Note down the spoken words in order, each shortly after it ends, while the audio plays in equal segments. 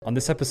On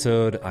this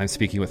episode, I'm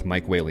speaking with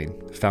Mike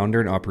Whaling,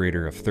 founder and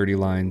operator of 30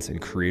 Lines and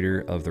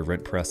creator of the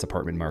RentPress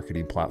apartment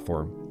marketing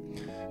platform.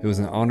 It was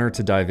an honor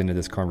to dive into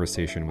this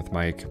conversation with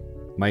Mike.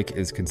 Mike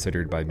is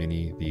considered by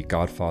many the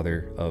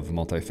godfather of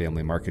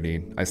multifamily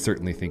marketing. I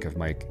certainly think of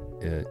Mike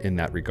in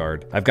that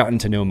regard. I've gotten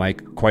to know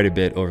Mike quite a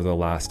bit over the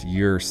last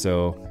year or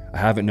so. I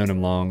haven't known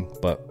him long,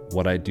 but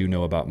what I do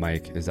know about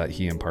Mike is that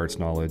he imparts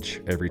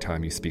knowledge every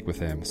time you speak with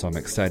him. So I'm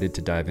excited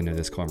to dive into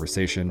this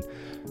conversation,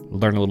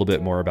 learn a little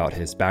bit more about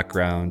his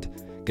background,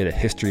 get a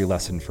history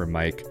lesson from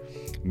Mike,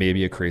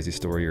 maybe a crazy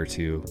story or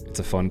two. It's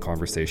a fun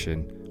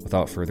conversation.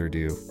 Without further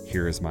ado,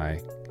 here is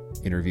my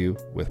interview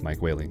with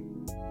Mike Whaling.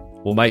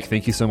 Well, Mike,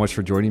 thank you so much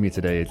for joining me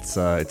today. It's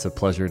a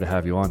pleasure to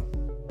have you on.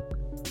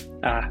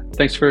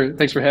 Thanks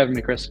for having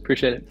me, Chris.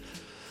 Appreciate it.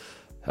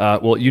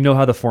 Well, you know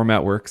how the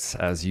format works,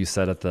 as you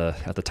said at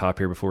the top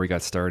here before we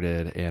got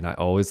started, and I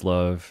always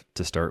love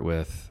to start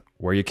with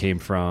where you came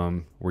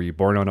from. Were you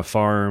born on a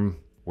farm?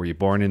 Were you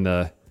born in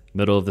the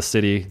middle of the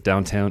city,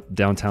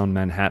 downtown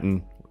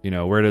Manhattan? You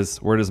know, where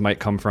does Mike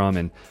come from?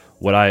 And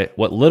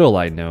what little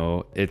I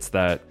know, it's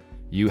that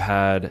you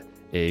had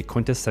a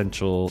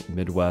quintessential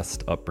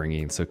Midwest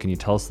upbringing. So can you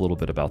tell us a little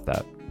bit about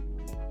that?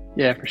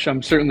 Yeah, for sure.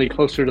 I'm certainly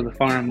closer to the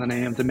farm than I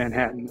am to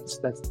Manhattan.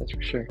 That's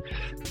for sure.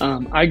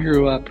 I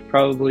grew up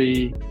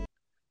probably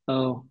a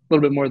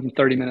little bit more than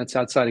 30 minutes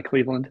outside of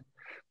Cleveland.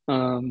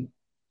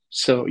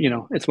 So,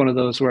 it's one of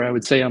those where I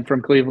would say I'm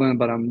from Cleveland,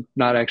 but I'm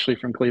not actually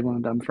from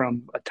Cleveland. I'm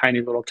from a tiny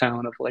little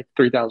town of like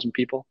 3,000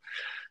 people.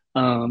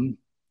 When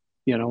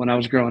I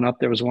was growing up,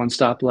 there was one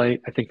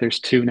stoplight. I think there's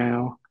two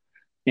now.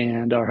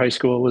 And our high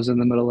school was in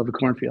the middle of a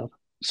cornfield.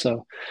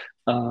 So,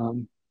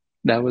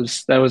 that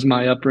was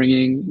my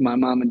upbringing. My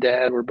mom and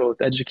dad were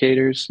both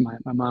educators.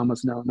 My mom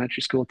was an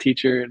elementary school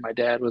teacher, and my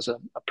dad was a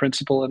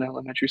principal in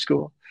elementary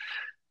school.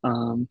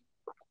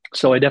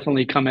 So I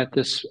definitely come at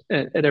this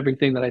at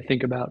everything that I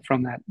think about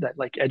from that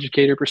like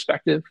educator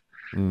perspective.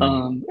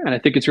 And I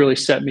think it's really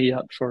set me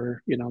up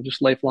for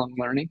just lifelong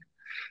learning,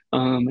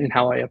 and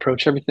how I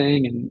approach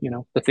everything, and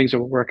the things that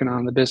we're working on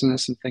in the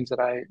business and things that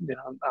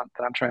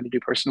that I'm trying to do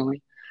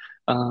personally.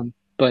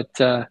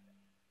 But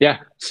yeah,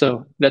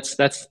 so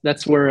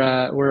that's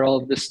where all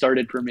of this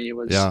started for me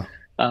was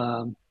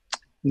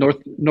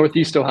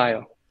Northeast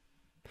Ohio.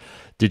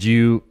 Did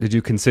you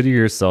consider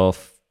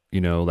yourself,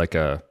 like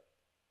a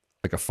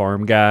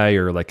farm guy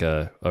or like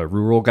a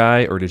rural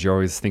guy, or did you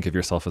always think of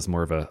yourself as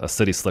more of a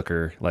city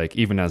slicker, like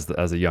even as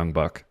a young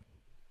buck?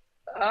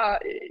 I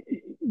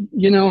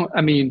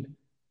mean,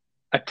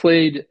 I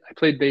played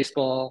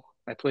baseball.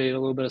 I played a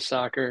little bit of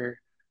soccer.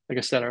 Like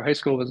I said, our high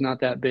school was not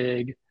that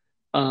big.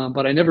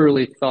 But I never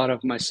really thought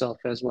of myself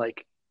as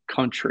like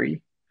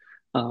country.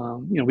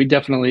 We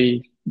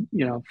definitely,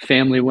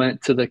 family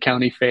went to the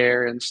county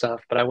fair and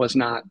stuff, but I was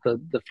not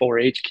the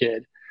 4-H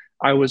kid.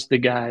 I was the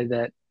guy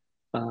that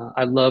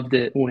I loved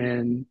it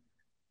when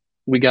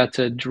we got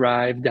to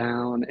drive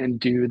down and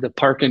do the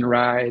park and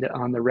ride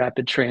on the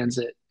rapid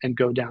transit and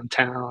go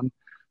downtown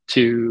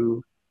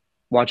to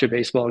watch a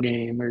baseball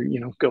game, or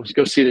go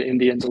see the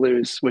Indians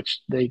lose,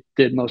 which they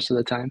did most of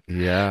the time.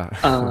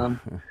 Yeah.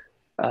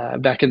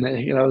 Back in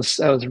the,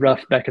 I was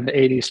rough back in the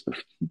 80s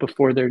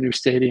before their new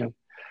stadium.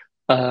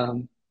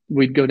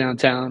 We'd go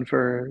downtown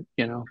for,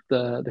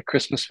 the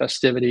Christmas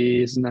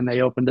festivities, and then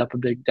they opened up a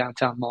big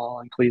downtown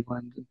mall in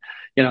Cleveland.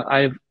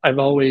 I've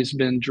always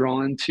been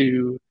drawn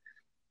to,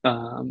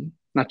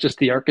 not just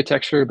the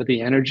architecture, but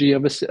the energy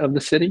of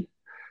the city.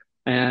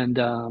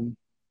 And,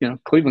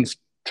 Cleveland's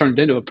turned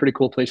into a pretty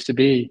cool place to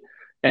be.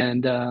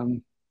 And,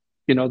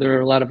 there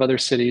are a lot of other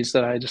cities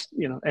that I just,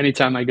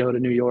 anytime I go to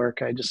New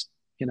York, I just,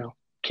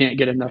 can't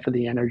get enough of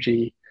the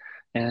energy.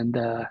 And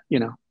I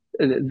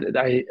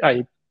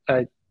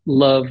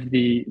love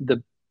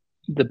the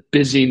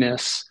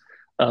busyness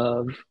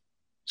of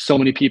so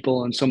many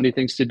people and so many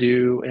things to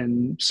do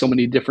and so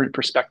many different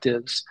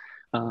perspectives.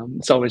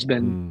 It's always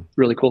been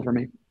really cool for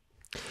me.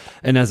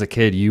 And as a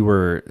kid, you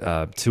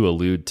were, to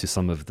allude to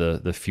some of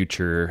the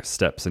future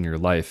steps in your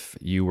life,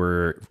 you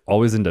were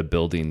always into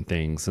building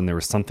things. And there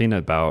was something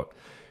about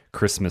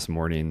Christmas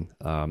morning,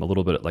 a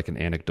little bit like an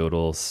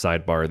anecdotal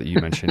sidebar that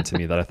you mentioned to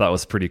me that I thought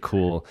was pretty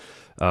cool.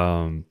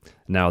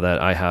 Now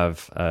that I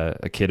have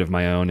a kid of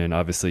my own, and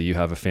obviously you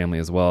have a family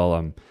as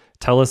well,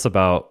 tell us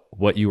about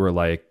what you were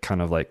like,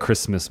 kind of like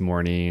Christmas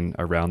morning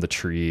around the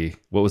tree.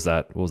 What was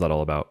that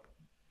all about?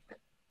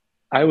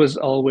 I was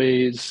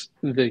always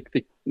the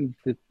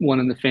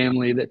one in the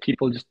family that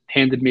people just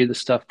handed me the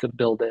stuff to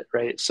build it,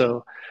 right?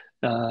 So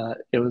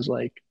it was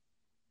like,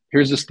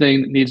 here's this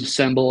thing that needs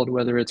assembled,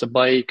 whether it's a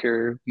bike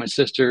or my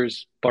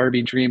sister's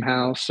Barbie dream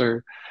house,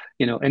 or,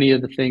 any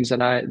of the things that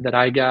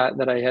I got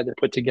that I had to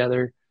put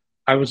together.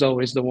 I was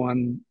always the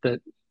one that,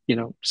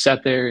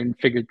 sat there and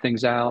figured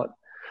things out,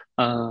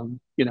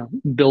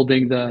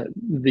 building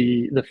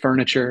the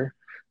furniture.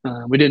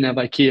 We didn't have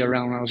IKEA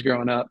around when I was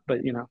growing up, but,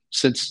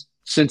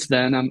 since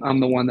then I'm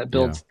the one that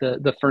builds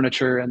the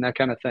furniture and that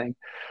kind of thing.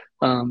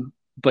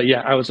 But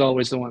yeah, I was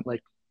always the one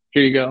like,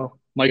 here you go,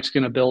 Mike's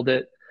going to build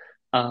it.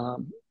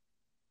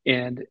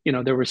 And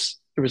there was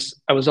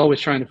I was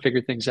always trying to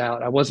figure things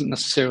out. I wasn't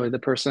necessarily the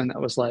person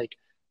that was like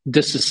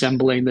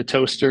disassembling the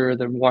toaster,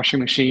 the washing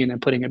machine,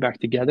 and putting it back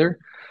together.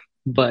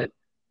 But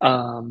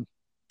um,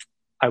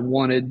 I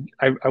wanted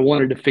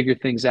to figure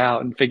things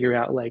out and figure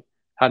out like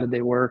how did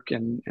they work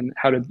and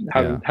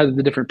Yeah. how did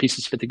the different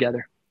pieces fit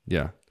together.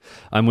 Yeah.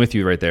 I'm with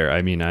you right there.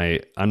 I mean,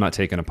 I'm not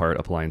taking apart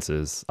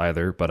appliances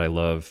either, but I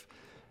love,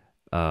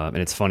 and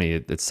it's funny,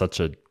 it's such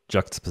a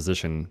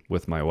juxtaposition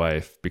with my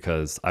wife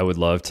because I would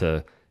love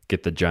to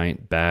get the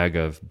giant bag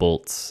of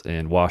bolts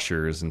and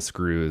washers and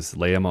screws,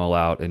 lay them all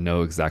out and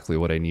know exactly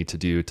what I need to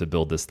do to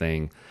build this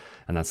thing.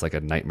 And that's like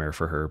a nightmare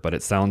for her. But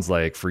it sounds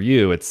like for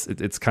you, it's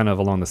kind of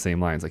along the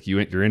same lines. Like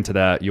you're into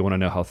that. You want to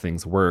know how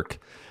things work.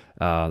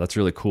 That's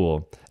really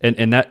cool.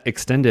 And that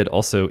extended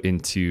also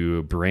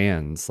into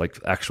brands, like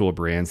actual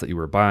brands that you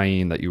were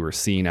buying, that you were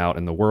seeing out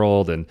in the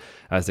world. And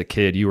as a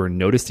kid, you were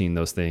noticing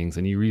those things.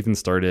 And you even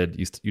started,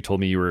 you told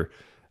me you were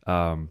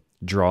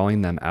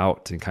drawing them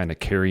out and kind of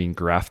carrying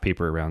graph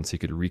paper around so you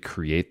could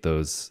recreate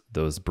those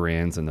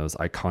brands and those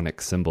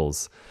iconic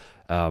symbols.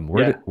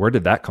 Where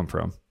did that come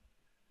from?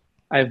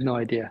 I have no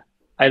idea.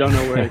 I don't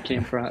know where it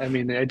came from. I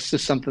mean, it's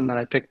just something that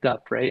I picked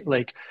up, right?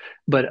 Like,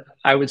 but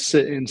I would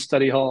sit in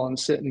study hall and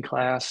sit in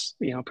class,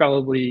 you know,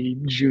 probably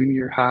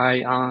junior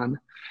high on,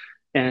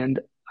 and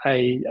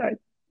I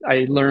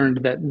I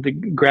learned that the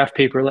graph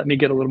paper let me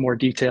get a little more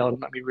detailed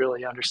and let me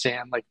really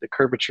understand like the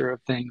curvature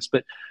of things.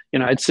 But you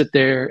know, I'd sit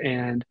there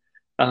and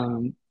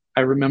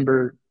I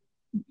remember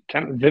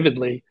kind of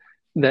vividly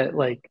that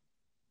like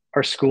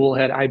our school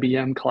had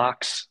IBM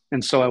clocks,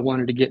 and so I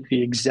wanted to get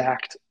the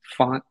exact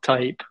font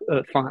type,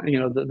 you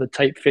know, the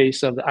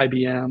typeface of the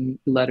IBM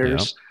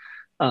Yeah. letters.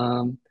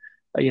 Um,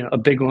 you know, a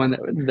big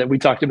one that we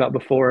talked about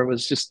before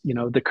was just, you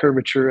know, the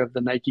curvature of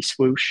the Nike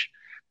swoosh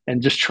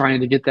and just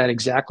trying to get that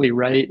exactly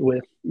right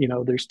with, you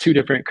know, there's two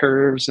different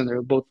curves and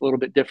they're both a little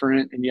bit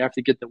different and you have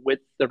to get the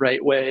width the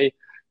right way.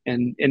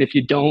 And if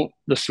you don't,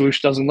 the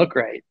swoosh doesn't look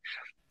right.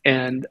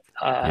 And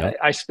Yep.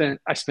 I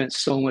spent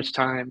so much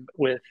time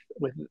with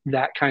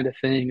that kind of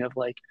thing of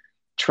like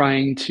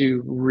trying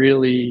to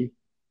really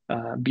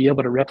be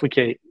able to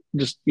replicate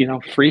just, you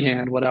know,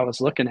 freehand what I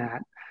was looking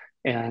at.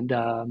 And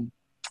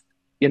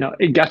you know,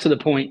 it got to the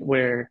point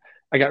where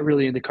I got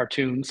really into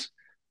cartoons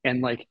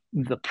and like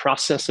the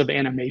process of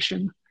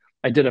animation.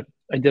 I did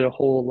a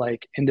whole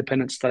like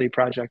independent study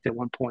project at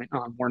one point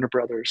on Warner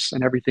Brothers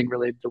and everything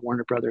related to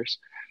Warner Brothers,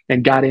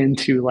 and got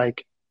into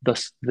like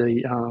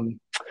the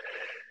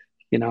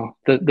you know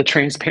the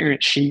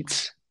transparent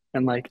sheets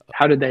and like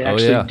how did they Oh actually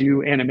yeah.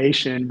 do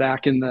animation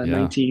back in the Yeah.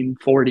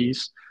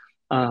 1940s.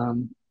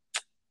 Um,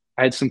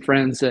 I had some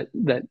friends that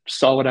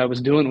saw what I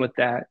was doing with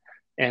that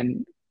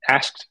and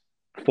asked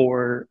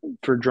for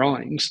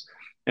drawings.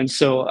 And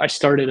so I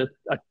started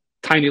a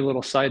tiny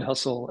little side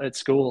hustle at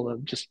school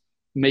of just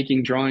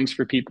making drawings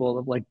for people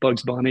of like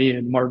Bugs Bunny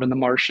and Marvin the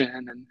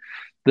Martian and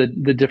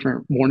the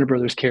different Warner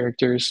Brothers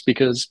characters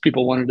because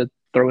people wanted to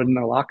throw it in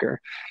their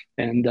locker,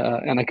 and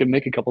I could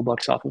make a couple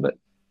bucks off of it.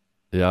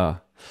 Yeah.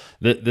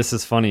 This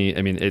is funny.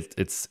 I mean,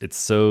 it's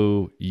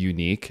so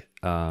unique,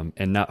 and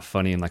not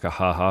funny in like a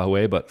ha ha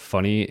way, but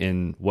funny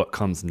in what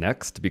comes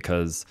next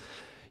because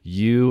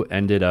you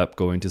ended up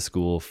going to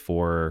school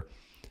for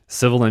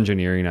civil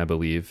engineering, I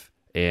believe,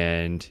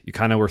 and you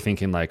kind of were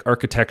thinking like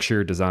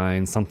architecture,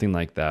 design, something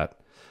like that.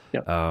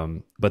 Yep.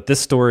 But this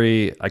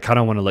story, I kind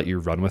of want to let you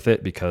run with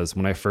it because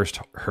when I first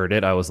heard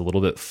it, I was a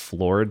little bit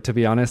floored, to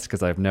be honest,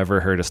 because I've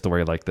never heard a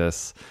story like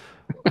this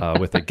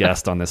with a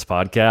guest on this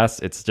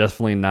podcast. It's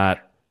definitely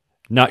not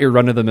your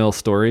run of the mill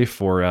story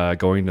for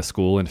going to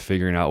school and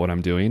figuring out what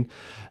I'm doing.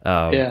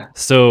 Yeah.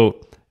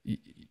 So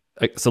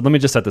let me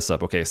just set this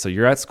up. Okay, so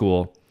you're at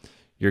school,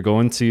 you're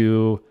going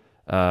to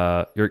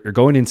you're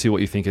going into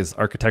what you think is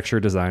architecture,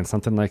 design,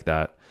 something like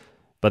that,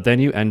 but then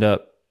you end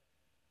up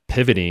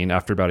pivoting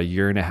after about a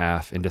year and a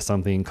half into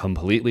something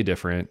completely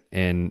different.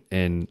 And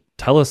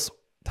tell us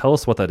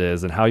what that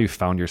is and how you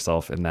found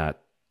yourself in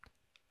that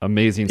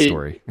amazing It,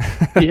 story.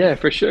 yeah,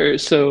 for sure.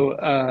 So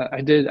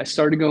I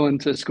started going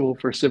to school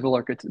for civil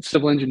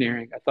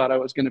engineering. I thought I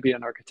was going to be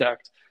an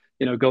architect,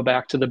 you know, go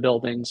back to the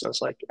buildings. I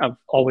was like, I've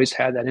always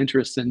had that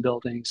interest in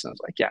buildings. And I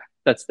was like, yeah,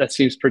 that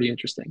seems pretty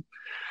interesting.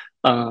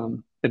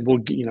 And we'll,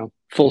 you know,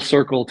 full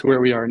circle to where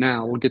we are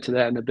now. We'll get to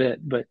that in a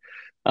bit. But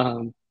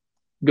um,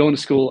 going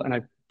to school, and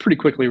I pretty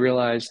quickly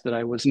realized that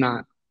I was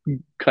not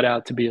cut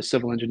out to be a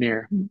civil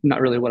engineer,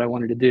 not really what I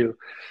wanted to do.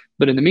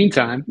 But in the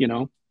meantime, you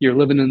know, you're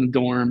living in the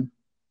dorm,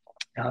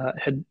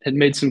 had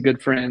made some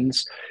good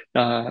friends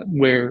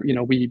where you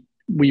know we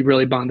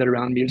really bonded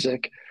around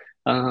music.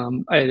 I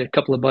had a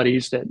couple of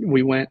buddies that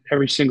we went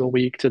every single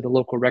week to the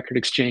local record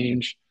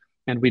exchange,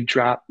 and we'd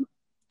drop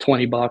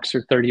 $20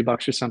 or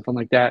 $30 or something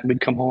like that, and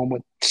we'd come home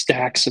with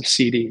stacks of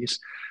CDs.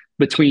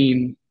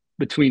 Between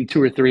between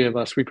two or three of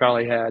us, we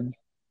probably had,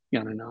 I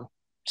don't know,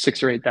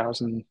 6 or 8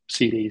 thousand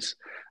CDs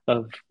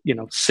of, you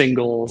know,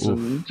 singles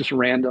and Oof. just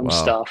random Wow.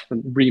 stuff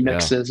and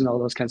Yeah. remixes and all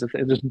those kinds of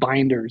things, just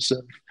binders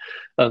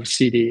of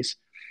CDs.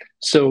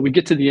 So we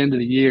get to the end of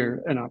the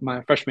year and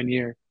my freshman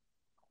year,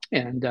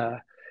 and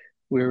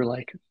we were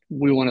like,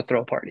 we want to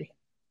throw a party.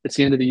 It's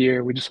the end of the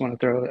year. We just want to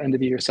throw an end of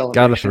the year Gotta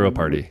throw a celebration.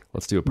 party.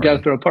 Let's do a Got to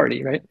party. throw a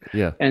party, right?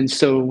 Yeah. And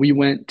so we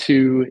went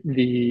to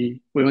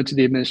the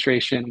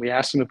administration. We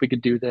asked them if we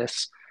could do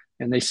this,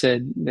 and they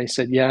said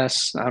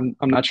yes. I'm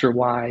not sure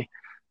why.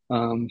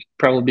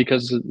 Probably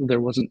because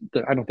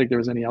I don't think there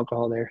was any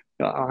alcohol there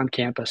on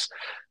campus.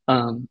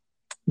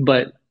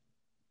 But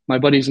my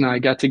buddies and I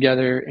got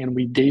together and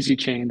we daisy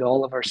chained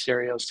all of our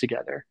stereos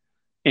together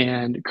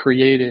and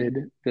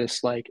created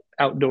this like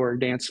outdoor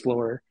dance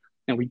floor.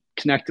 And we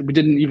connected. We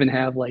didn't even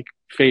have like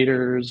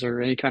faders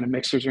or any kind of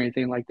mixers or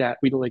anything like that.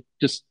 We like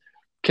just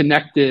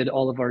connected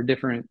all of our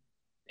different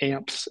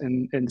amps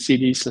and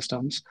CD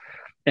systems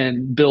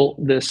and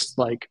built this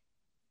like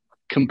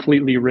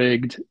completely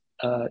rigged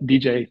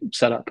DJ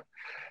setup.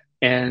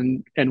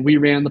 And we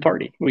ran the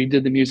party. We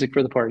did the music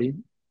for the party,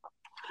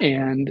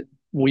 and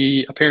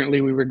we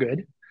were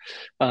good,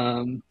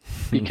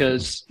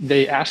 because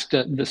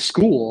the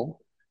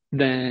school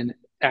then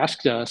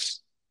asked us.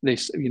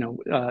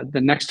 The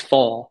next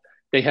fall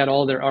they had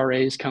all their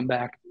RAs come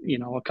back,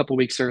 a couple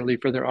weeks early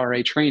for their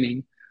RA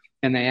training,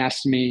 and they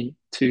asked me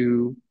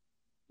to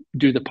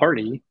do the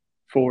party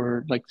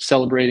for like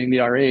celebrating the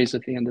RAs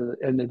at the end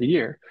of the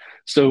year.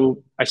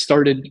 So I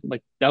started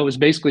like that was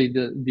basically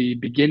the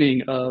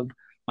beginning of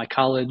my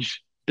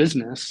college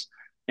business.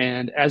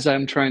 And as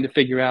I'm trying to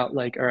figure out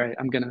like, all right,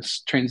 I'm going to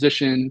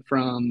transition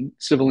from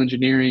civil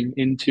engineering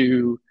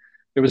into,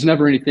 there was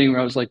never anything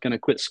where I was like going to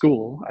quit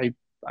school. I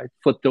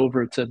flipped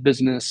over to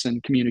business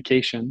and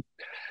communication,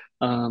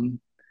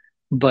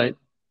 but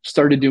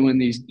started doing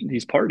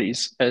these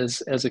parties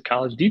as a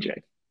college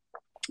DJ.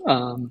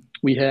 I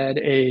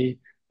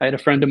had a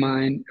friend of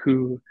mine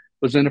who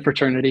was in a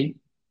fraternity,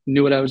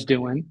 knew what I was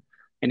doing,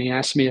 and he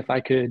asked me if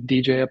I could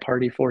DJ a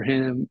party for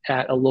him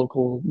at a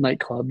local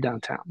nightclub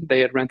downtown.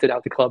 They had rented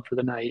out the club for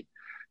the night,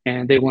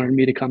 and they wanted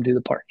me to come do the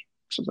party.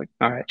 So I was like,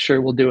 all right,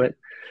 sure, we'll do it.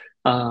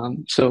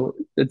 So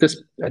at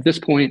this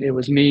point, it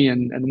was me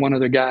and one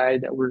other guy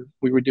that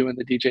we were doing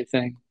the DJ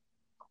thing.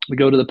 We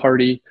go to the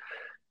party.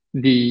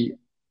 The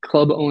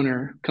club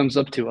owner comes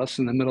up to us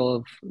in the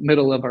middle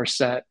of our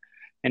set,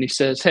 and he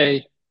says,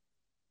 "Hey,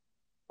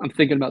 I'm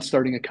thinking about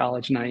starting a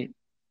college night.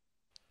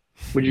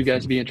 Would you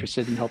guys be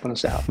interested in helping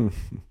us out?"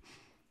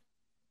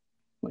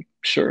 Like,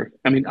 sure.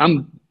 I mean,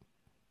 I'm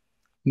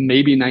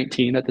maybe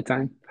 19 at the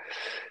time.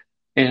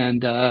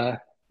 And,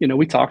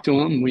 we talked to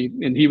him,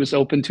 and he was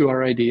open to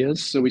our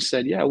ideas. So we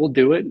said, yeah, we'll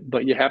do it,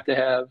 but you have to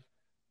have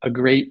a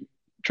great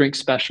drink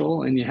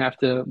special, and you have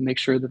to make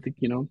sure that,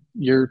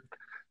 you're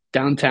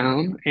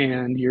downtown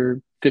and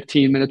you're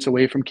 15 minutes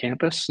away from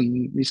campus,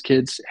 and these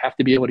kids have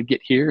to be able to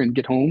get here and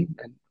get home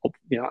and,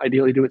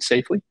 ideally do it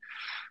safely.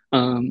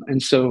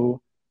 And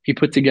so he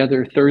put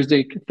together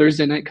Thursday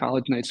night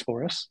college nights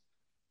for us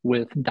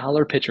with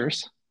dollar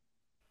pitchers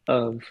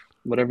of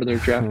whatever their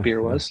draft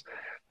beer was,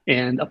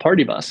 and a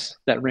party bus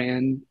that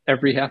ran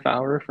every half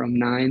hour from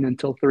 9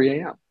 until 3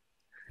 a.m.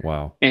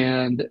 Wow.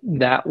 And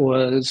that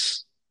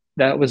was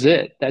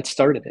it. That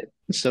started it.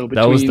 So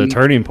that was the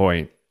turning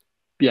point.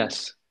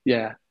 Yes.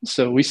 Yeah.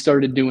 So we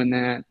started doing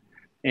that.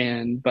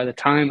 And by the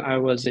time I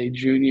was a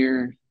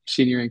senior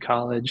in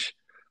college,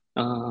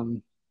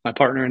 my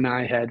partner and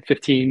I had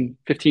 15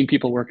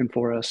 people working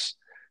for us,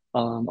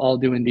 all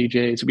doing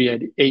DJs. We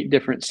had 8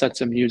 different sets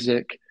of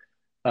music.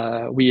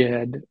 We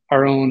had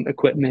our own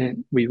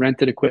equipment. We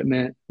rented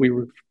equipment. We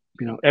were,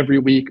 every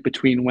week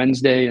between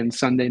Wednesday and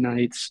Sunday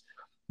nights,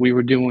 we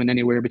were doing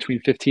anywhere between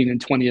 15 and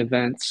 20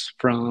 events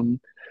from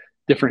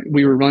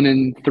we were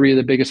running 3 of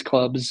the biggest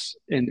clubs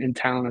in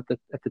town at the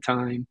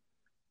time.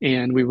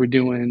 And we were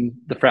doing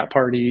the frat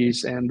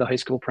parties and the high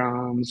school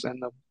proms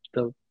and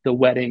the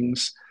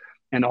weddings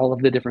and all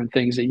of the different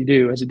things that you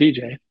do as a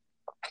DJ.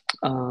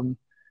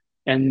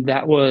 And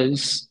that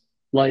was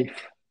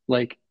life.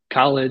 Like,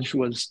 college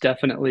was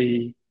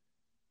definitely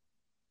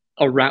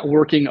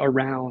working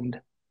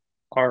around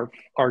our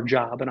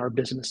job and our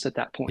business at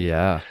that point.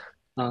 Yeah.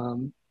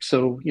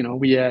 So,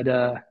 we had,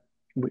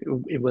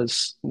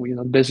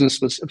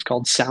 business was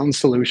called Sound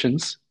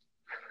Solutions.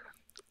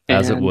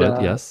 As it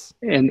would, yes.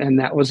 And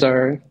that was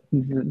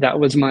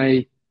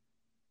my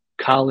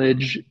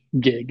college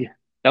gig.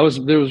 That was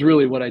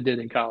really what I did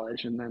in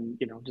college, and then,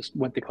 just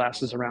went to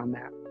classes around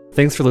that.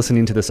 Thanks for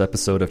listening to this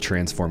episode of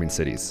Transforming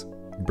Cities,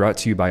 brought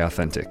to you by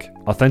Authentic.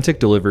 Authentic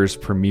delivers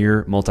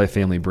premier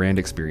multifamily brand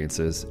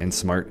experiences and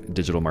smart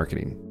digital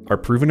marketing. Our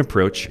proven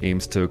approach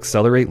aims to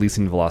accelerate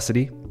leasing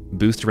velocity,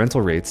 boost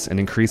rental rates, and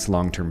increase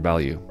long-term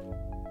value.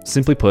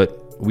 Simply put,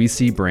 we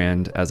see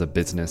brand as a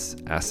business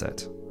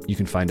asset. You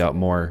can find out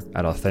more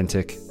at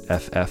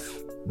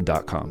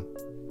AuthenticFF.com.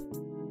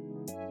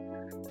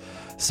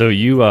 So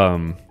you,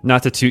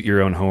 not to toot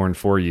your own horn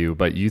for you,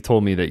 but you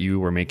told me that you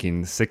were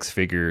making 6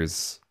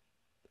 figures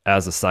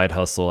as a side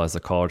hustle as a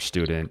college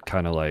student,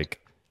 kind of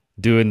like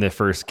doing the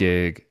first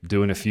gig,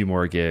 doing a few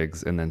more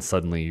gigs, and then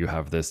suddenly you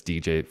have this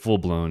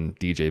full-blown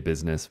DJ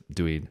business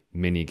doing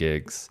mini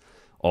gigs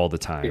all the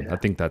time. I Yeah.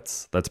 think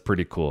that's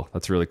pretty cool.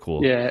 That's really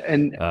cool. Yeah,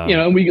 and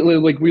Um,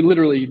 we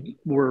literally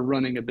were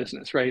running a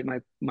business, right?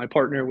 My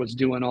partner was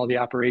doing all the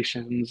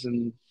operations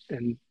and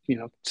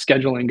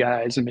scheduling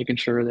guys and making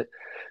sure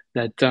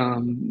that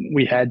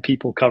we had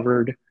people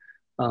covered.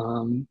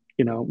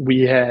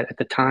 We had at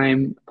the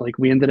time, like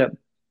we ended up. Do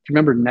you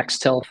remember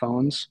Nextel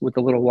phones with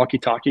the little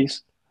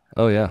walkie-talkies?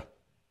 oh yeah.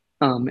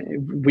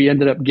 We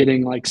ended up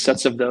getting like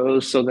sets of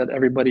those so that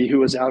everybody who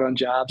was out on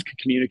jobs could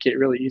communicate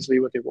really easily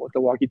with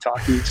the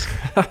walkie-talkies.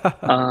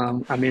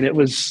 I mean, it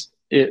was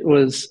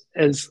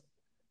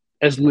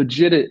as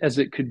legit as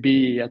it could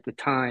be at the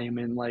time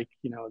in like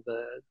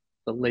the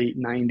late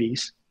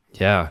 90s,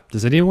 Yeah.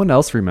 Does anyone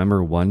else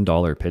remember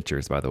 $1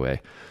 pitchers, by the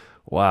way?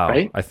 Wow.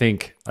 right? I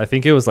think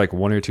it was like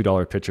 $1 or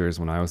 $2 pitchers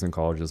when I was in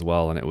college as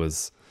well, and it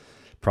was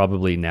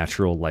probably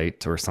natural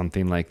light or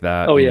something like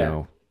that, Oh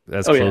yeah.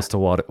 as Oh yeah. close to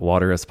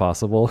water as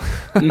possible.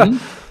 Hmm.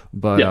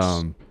 But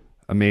Yes.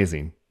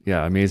 amazing.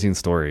 Yeah, amazing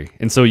story.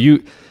 And so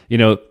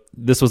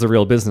this was a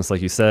real business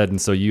like you said,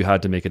 and so you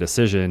had to make a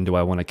decision, do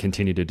I want to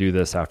continue to do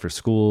this after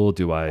school?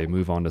 Do I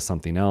move on to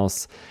something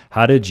else?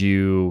 How did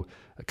you,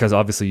 because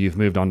obviously you've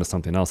moved on to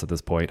something else at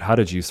this point. How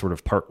did you sort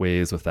of part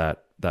ways with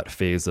that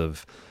phase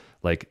of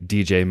like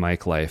DJ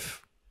Mike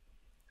life?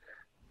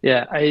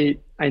 Yeah,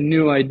 I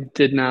knew I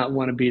did not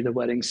want to be the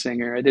wedding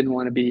singer. I didn't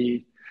want to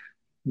be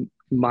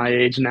my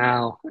age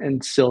now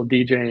and still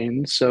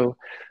DJing. So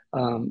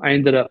I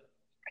ended up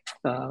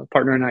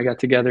partner and I got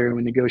together and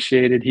we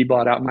negotiated. He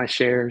bought out my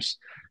shares,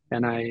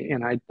 and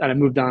I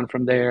moved on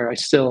from there. I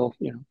still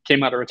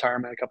came out of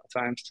retirement a couple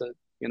of times to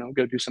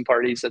go do some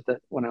parties at the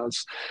when I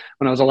was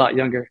a lot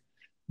younger,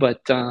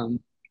 but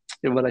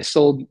but I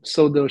sold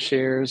those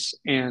shares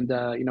and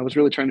was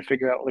really trying to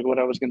figure out like what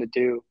I was going to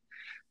do,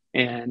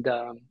 and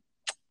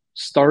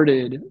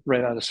started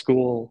right out of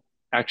school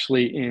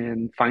actually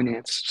in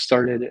finance.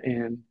 Started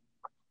in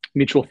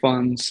mutual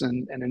funds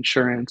and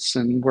insurance,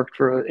 and worked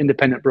for an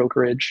independent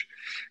brokerage,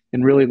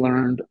 and really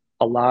learned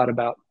a lot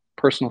about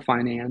personal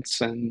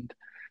finance, and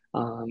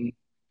um,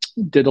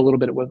 did a little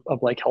bit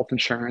of like health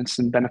insurance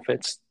and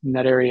benefits in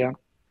that area,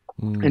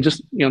 Mm, and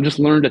just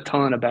learned a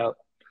ton about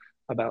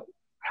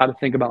how to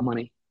think about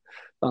money.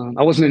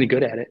 I wasn't any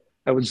good at it.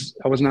 I was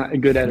not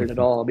good at it at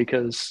all,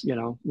 because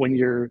when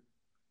you're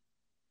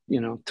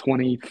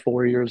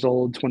 24 years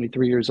old,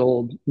 23 years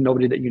old,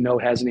 nobody that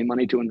has any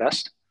money to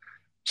invest.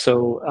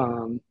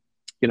 So,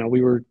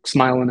 we were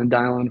smiling and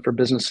dialing for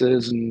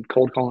businesses and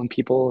cold calling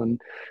people,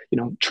 and,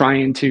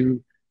 trying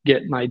to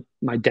get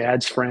my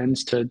dad's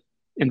friends to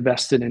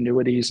invest in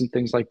annuities and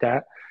things like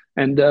that.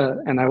 And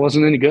I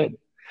wasn't any good.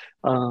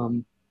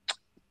 Um,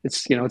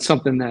 it's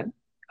something that,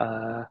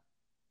 uh,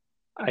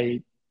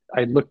 I,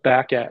 I look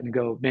back at and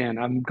go, man,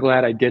 I'm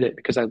glad I did it,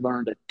 because I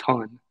learned a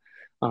ton,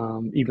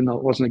 even though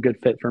it wasn't a good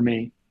fit for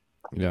me.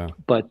 yeah.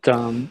 But,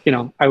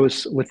 I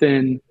was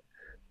within,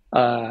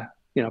 uh,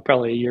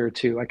 probably a year or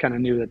two, I kind of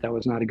knew that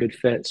was not a good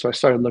fit. So I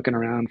started looking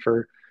around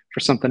for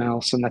something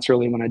else, and that's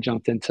really when I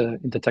jumped into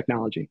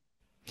technology.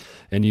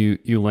 And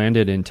you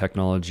landed in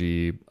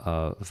technology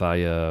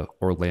via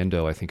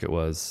Orlando, I think it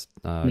was.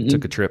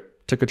 Took a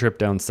Hmm. trip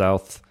down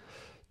south,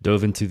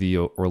 dove into the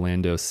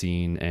Orlando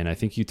scene, and I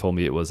think you told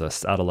me it was a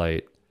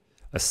satellite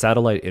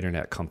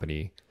internet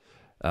company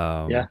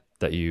Yeah.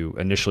 that you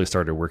initially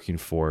started working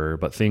for,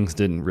 but things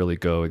didn't really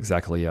go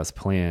exactly as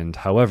planned.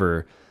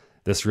 However,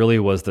 this really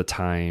was the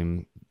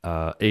time,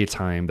 a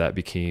time that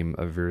became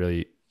a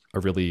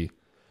really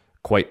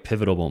quite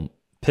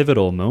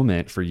pivotal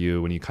moment for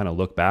you when you kind of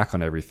look back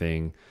on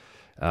everything.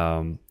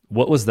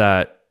 What was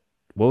that?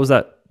 What was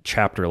that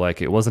chapter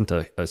like? It wasn't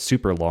a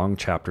super long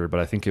chapter, but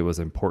I think it was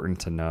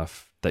important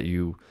enough that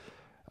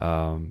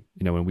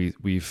when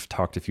we've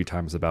talked a few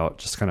times about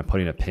just kind of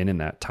putting a pin in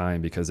that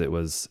time, because it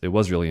was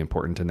really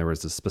important, and there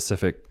was a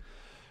specific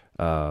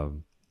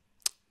um,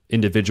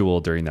 individual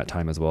during that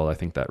time as well. I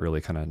think that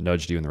really kind of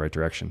nudged you in the right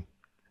direction.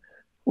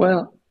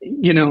 Well,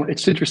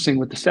 it's interesting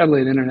with the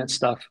satellite internet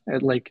stuff.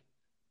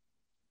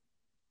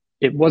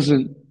 It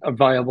wasn't a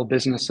viable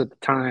business at the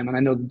time, and I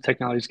know the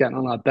technology's gotten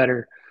a lot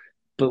better.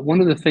 But one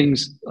of the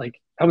things,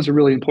 like, that was a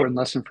really important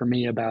lesson for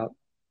me about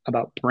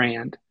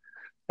brand.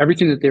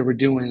 Everything that they were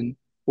doing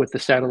with the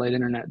satellite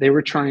internet, they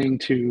were trying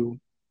to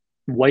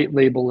white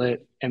label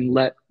it and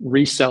let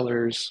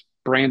resellers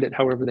brand it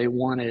however they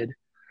wanted.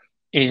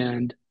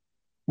 And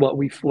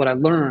what I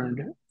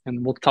learned,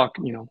 and we'll talk,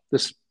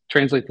 this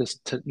translate this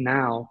to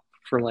now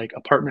for like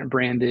apartment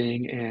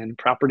branding and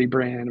property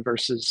brand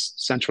versus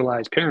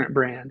centralized parent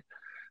brand.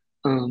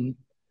 Um,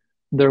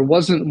 there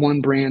wasn't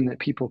one brand that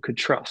people could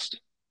trust.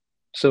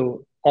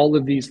 So all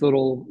of these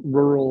little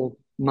rural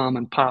mom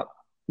and pop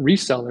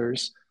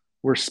resellers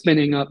were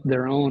spinning up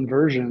their own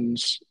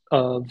versions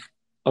of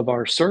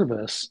our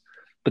service,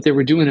 but they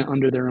were doing it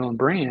under their own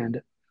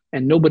brand,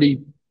 and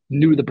nobody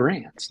knew the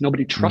brands.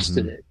 Nobody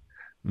trusted Mm-hmm. it.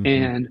 Mm-hmm.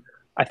 And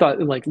I thought,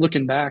 like,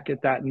 looking back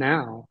at that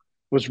now,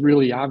 was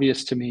really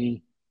obvious to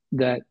me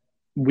that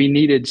we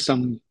needed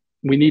some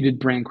we needed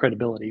brand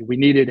credibility. We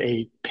needed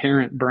a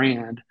parent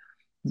brand,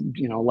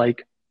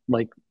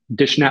 like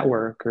Dish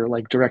Network or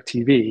like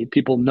DirecTV.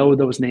 People know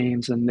those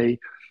names and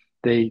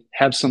they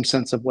have some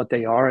sense of what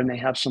they are, and they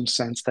have some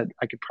sense that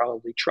I could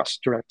probably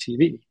trust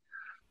DirecTV.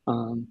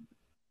 Um,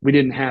 we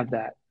didn't have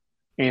that.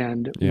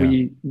 And Yeah.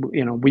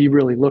 we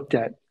really looked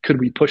at, could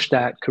we push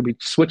that? Could we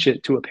switch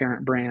it to a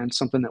parent brand,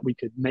 something that we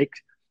could make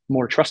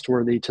more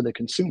trustworthy to the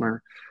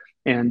consumer?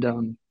 And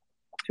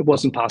it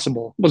wasn't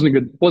possible. Wasn't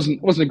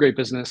a great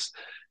business.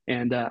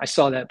 And I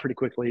saw that pretty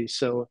quickly.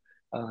 So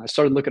I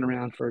started looking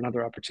around for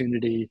another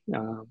opportunity.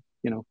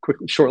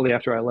 Quickly, shortly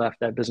after I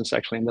left, that business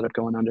actually ended up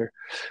going under.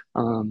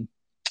 Um,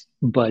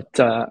 but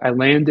I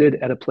landed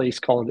at a place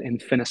called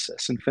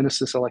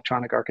Infinisys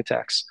Electronic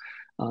Architects.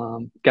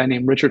 Guy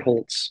named Richard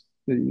Holtz,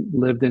 who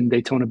lived in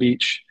Daytona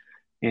Beach,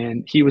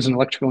 and he was an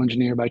electrical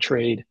engineer by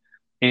trade.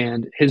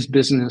 And his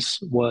business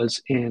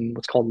was in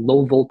what's called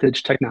low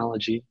voltage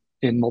technology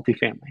in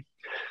multifamily.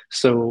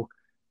 So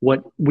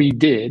what we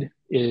did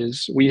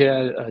is we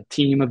had a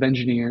team of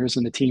engineers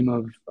and a team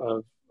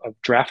of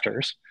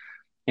drafters,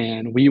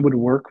 and we would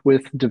work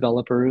with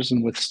developers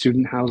and with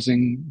student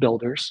housing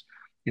builders,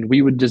 and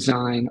we would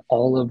design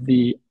all of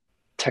the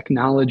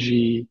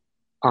technology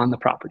on the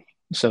property.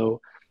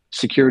 So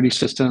security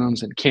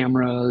systems and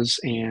cameras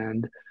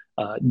and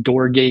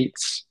door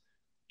gates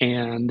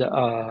and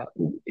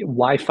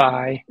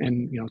Wi-Fi,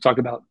 and talk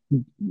about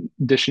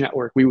Dish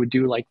Network. We would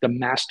do like the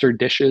master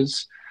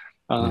dishes,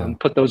 Yeah.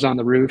 put those on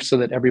the roof so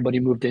that everybody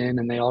moved in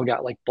and they all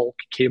got like bulk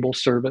cable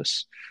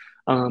service.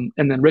 And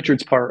then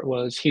Richard's part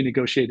was he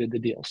negotiated the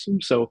deals.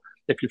 So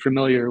if you're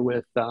familiar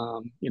with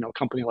a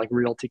company like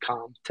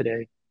RealtyCom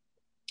today,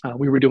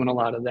 we were doing a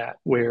lot of that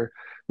where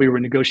we were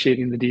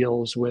negotiating the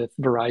deals with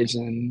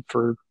Verizon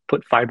for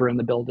put fiber in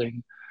the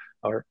building,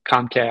 or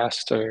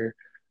Comcast, or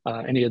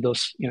any of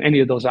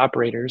those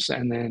operators,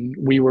 and then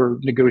we were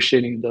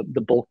negotiating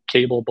the bulk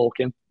cable,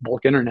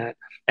 bulk internet,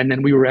 and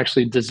then we were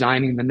actually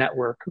designing the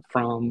network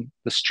from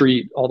the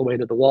street all the way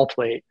to the wall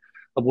plate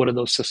of what do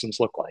those systems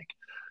look like.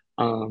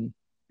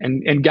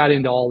 And got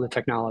into all the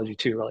technology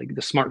too. Like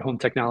the smart home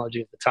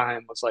technology at the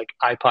time was like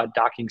iPod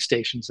docking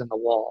stations in the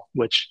wall,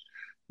 which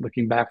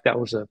looking back, that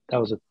was a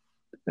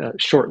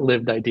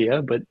short-lived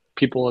idea, but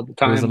people at the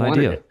It was time an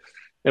wanted idea. it.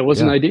 It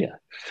was an Yeah. idea.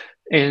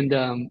 And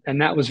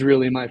that was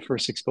really my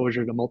first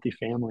exposure to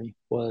multifamily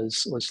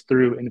was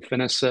through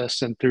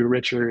Infinisys and through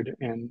Richard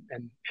and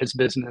his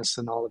business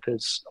and all of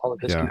his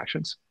Yeah.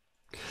 connections.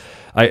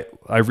 I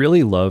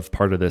really love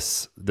part of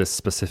this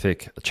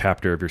specific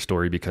chapter of your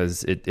story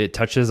because it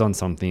touches on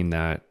something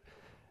that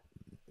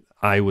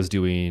I was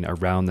doing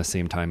around the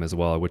same time as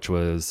well, which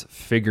was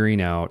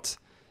figuring out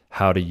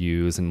how to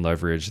use and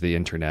leverage the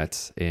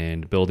internet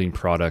and building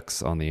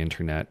products on the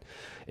internet.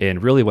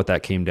 And really what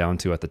that came down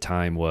to at the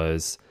time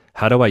was,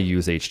 how do I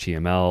use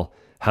HTML?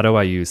 How do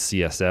I use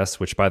CSS,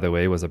 which by the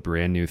way was a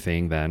brand new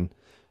thing then?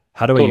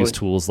 How do I use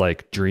tools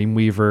like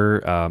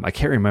Dreamweaver? I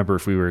can't remember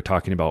if we were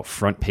talking about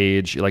Front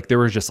Page. Like there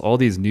were just all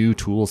these new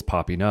tools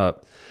popping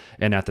up.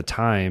 And at the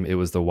time it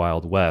was the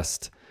Wild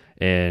West.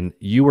 And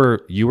you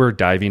were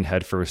diving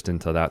headfirst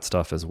into that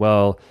stuff as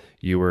well.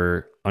 You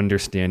were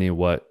understanding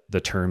what the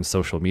term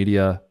social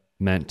media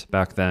meant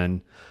back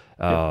then.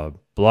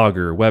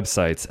 Blogger,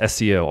 websites,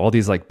 SEO, all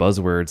these like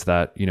buzzwords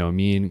that,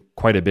 mean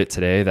quite a bit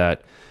today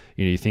that,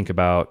 you think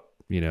about,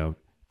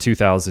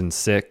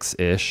 2006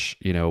 ish,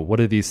 what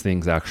do these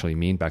things actually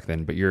mean back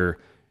then? But your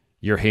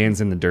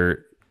hands in the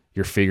dirt,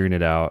 you're figuring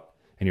it out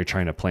and you're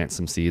trying to plant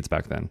some seeds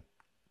back then.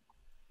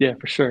 Yeah,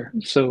 for sure.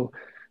 So,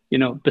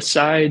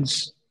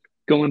 besides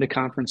going to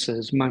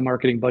conferences, my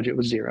marketing budget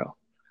was zero.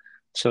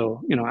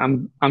 So,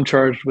 I'm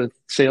charged with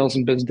sales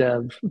and biz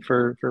dev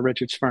for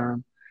Richard's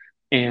firm.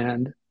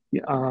 And,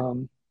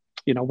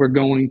 we're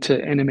going to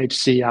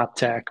NMHC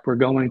OpTech, we're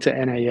going to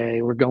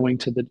NAA, we're going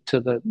to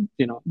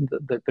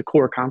the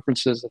core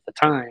conferences at the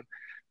time,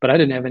 but I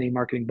didn't have any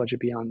marketing budget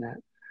beyond that.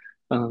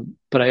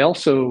 But I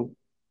also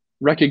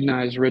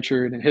recognize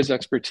Richard and his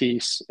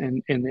expertise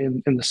in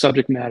the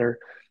subject matter,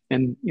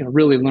 and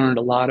really learned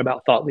a lot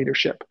about thought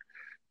leadership,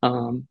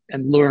 and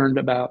learned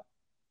about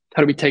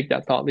how do we take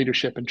that thought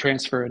leadership and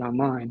transfer it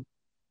online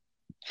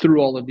through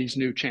all of these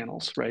new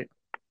channels, right?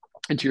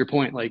 And to your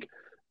point, like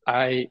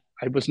I'm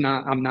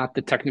not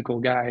the technical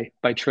guy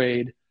by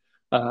trade,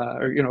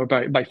 or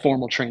by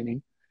formal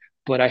training,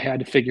 but I had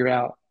to figure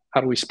out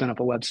how do we spin up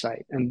a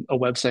website, and a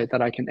website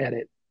that I can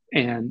edit,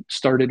 and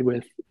started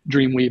with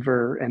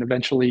Dreamweaver and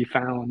eventually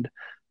found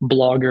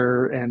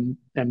Blogger and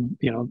then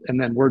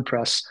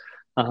WordPress.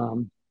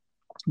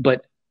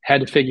 But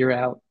had to figure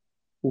out,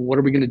 what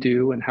are we going to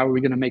do, and how are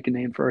we going to make a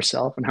name for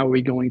ourselves, and how are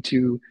we going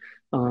to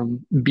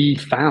be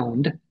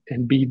found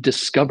and be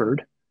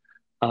discovered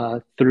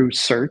through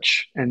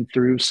search and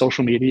through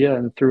social media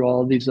and through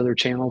all of these other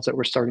channels that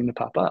were starting to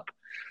pop up.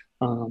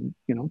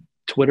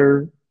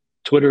 Twitter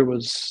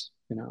was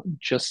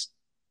just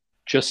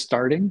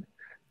starting,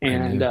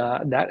 and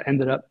that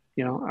ended up,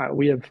 I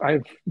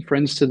have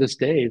friends to this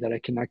day that I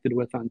connected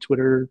with on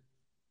Twitter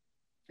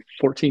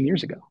 14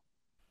 years ago.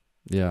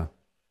 Yeah.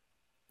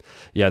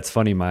 It's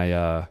funny.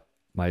 My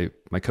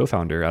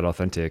co-founder at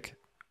Authentic,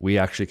 we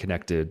actually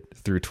connected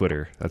through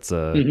Twitter. That's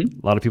a Hmm.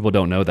 lot of people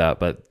don't know that,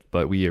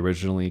 but we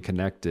originally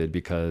connected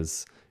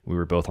because we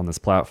were both on this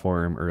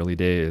platform early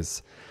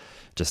days.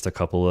 Just a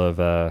couple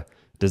of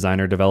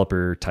designer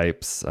developer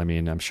types. I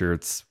mean, I'm sure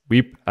it's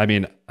we. I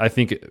mean, I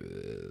think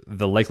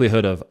the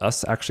likelihood of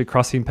us actually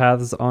crossing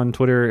paths on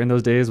Twitter in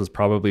those days was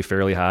probably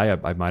fairly high.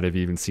 I might have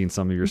even seen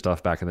some of your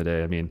stuff back in the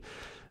day. I mean,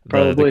 the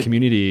Probably.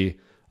 community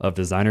of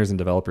designers and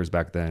developers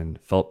back then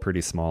felt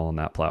pretty small on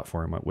that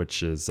platform,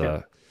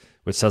 Yeah.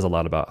 which says a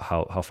lot about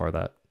how far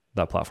that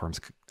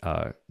platform's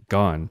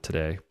gone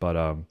today.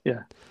 But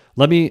Yeah.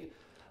 let me.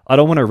 I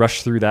don't want to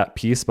rush through that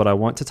piece, but I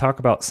want to talk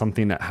about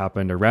something that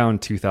happened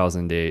around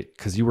 2008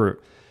 because you were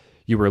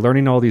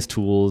learning all these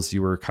tools.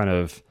 You were kind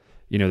of,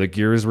 the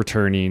gears were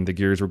turning, the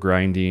gears were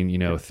grinding.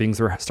 Things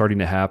were starting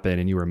to happen,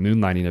 and you were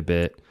moonlighting a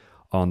bit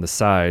on the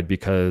side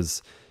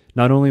because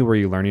not only were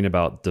you learning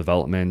about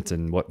development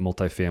and what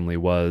multifamily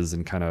was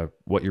and kind of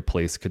what your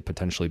place could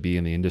potentially be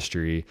in the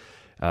industry,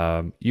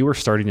 you were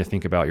starting to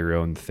think about your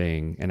own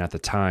thing. And at the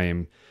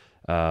time,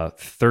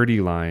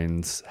 30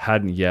 lines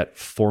hadn't yet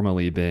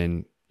formally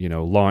been,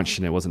 launched,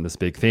 and it wasn't this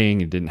big thing.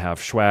 You didn't have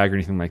swag or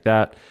anything like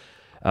that.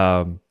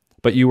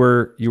 But you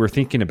were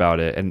thinking about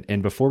it.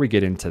 And before we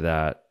get into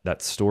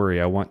that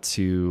story, I want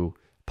to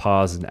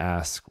pause and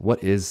ask,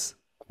 what is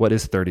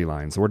 30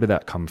 lines? Where did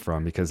that come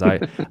from? Because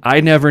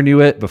I never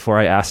knew it before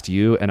I asked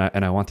you, and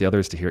I want the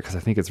others to hear it because I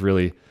think it's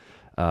really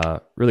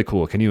really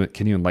cool. Can you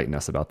enlighten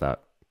us about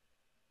that?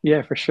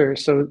 Yeah, for sure.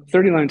 So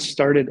 30 Lines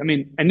started, I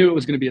mean, I knew it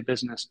was going to be a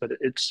business, but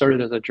it started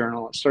as a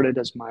journal. It started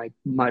as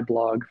my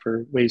blog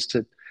for ways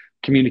to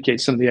communicate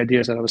some of the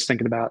ideas that I was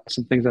thinking about,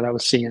 some things that I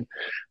was seeing.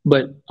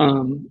 But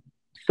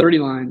 30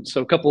 Lines,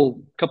 so a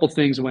couple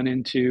things went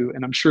into,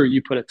 and I'm sure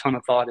you put a ton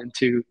of thought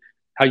into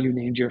how you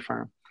named your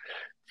firm.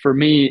 For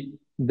me,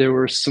 there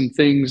were some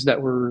things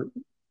that were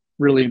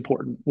really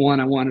important. One,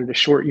 I wanted a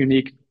short,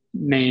 unique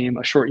name,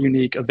 a short,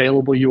 unique,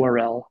 available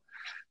URL.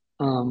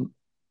 Um,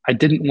 I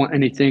didn't want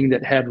anything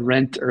that had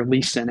rent or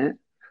lease in it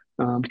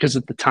because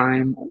at the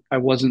time I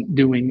wasn't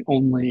doing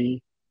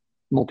only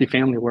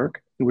multifamily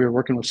work. We were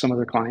working with some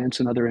other clients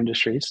in other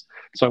industries.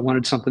 So I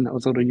wanted something that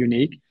was a little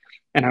unique.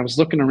 And I was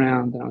looking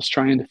around and I was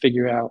trying to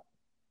figure out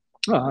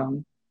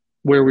um,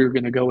 where we were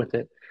going to go with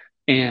it.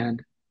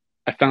 And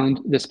I found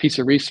this piece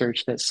of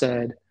research that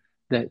said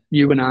that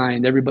you and I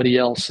and everybody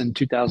else in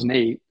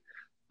 2008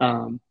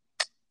 um,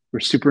 were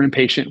super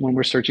impatient when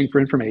we're searching for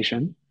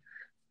information,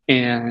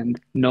 and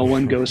no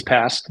one goes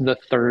past the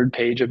third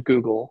page of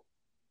Google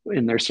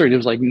in their search. It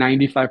was like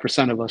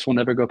 95% of us will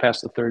never go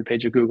past the third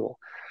page of Google.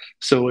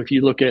 So if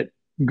you look at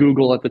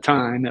Google at the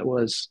time, it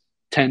was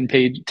 10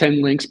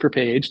 links per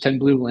page, 10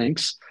 blue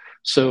links.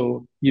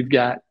 So you've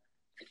got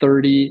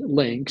 30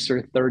 links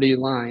or 30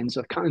 lines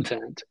of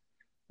content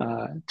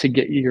to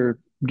get your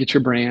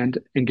brand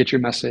and get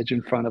your message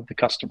in front of the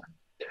customer.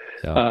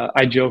 Yeah.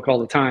 I joke all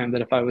the time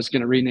that if I was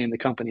going to rename the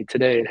company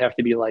today, it'd have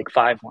to be like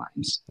 5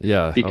 lines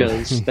Yeah. Oh.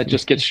 because that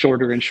just gets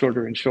shorter and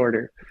shorter and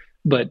shorter.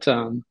 But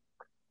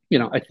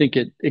I think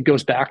it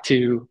goes back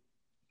to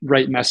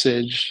right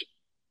message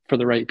for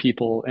the right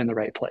people in the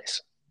right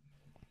place.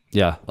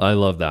 Yeah, I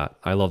love that.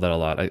 I love that a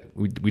lot.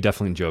 We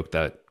definitely joke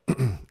that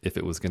if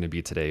it was going to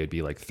be today, it'd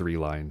be like 3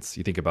 lines.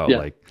 You think about Yeah,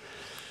 like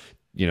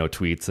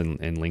tweets and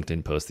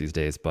LinkedIn posts these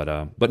days, but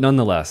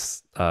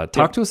nonetheless, yeah.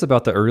 talk to us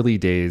about the early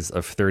days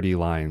of 30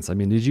 lines. I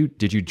mean,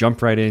 did you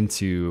jump right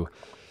into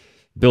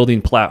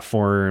building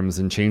platforms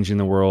and changing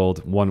the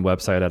world one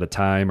website at a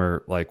time,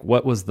 or like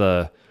what was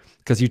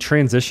because you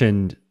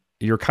transitioned,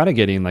 you're kind of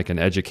getting like an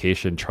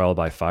education trial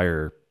by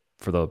fire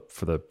for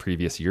the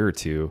previous year or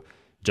two,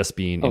 just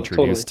being Oh,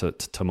 totally. introduced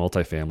to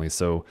multifamily.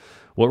 So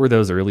what were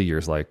those early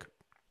years like?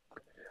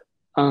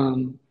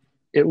 Um,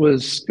 it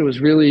was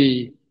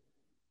really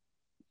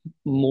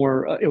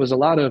more. It was a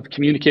lot of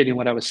communicating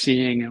what I was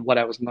seeing and what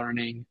I was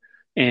learning,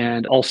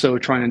 and also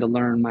trying to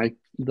learn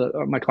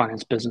my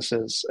clients'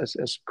 businesses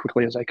as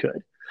quickly as I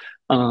could.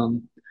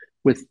 Um,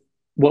 with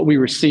what we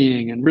were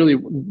seeing, and really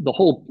the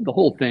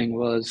whole thing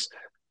was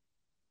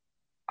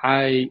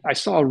I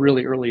saw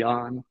really early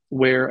on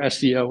where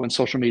SEO and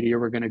social media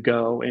were going to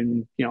go,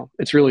 and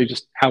it's really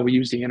just how we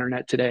use the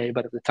internet today.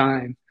 But at the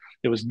time,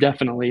 it was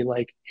definitely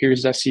like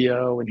here's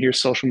SEO and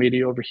here's social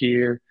media over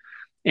here,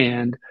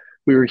 and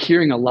we were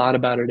hearing a lot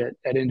about it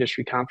at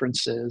industry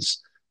conferences.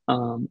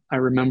 I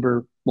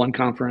remember one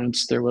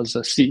conference, there was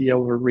a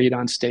CEO of a REIT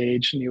on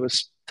stage, and he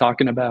was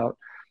talking about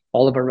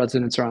all of our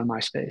residents are on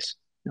MySpace.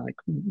 Like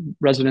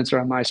residents are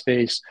on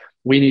MySpace.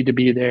 We need to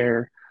be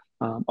there.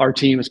 Our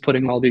team is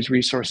putting all these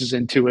resources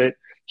into it.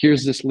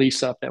 Here's this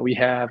lease up that we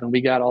have, and we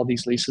got all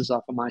these leases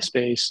off of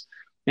MySpace.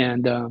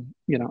 And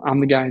I'm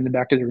the guy in the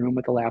back of the room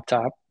with the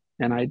laptop,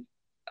 and I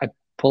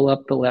pull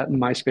up the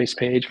MySpace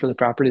page for the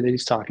property that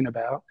he's talking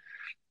about,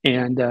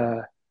 and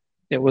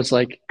it was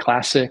like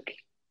classic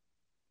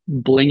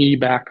blingy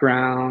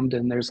background,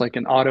 and there's like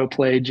an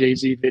autoplay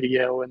Jay-Z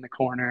video in the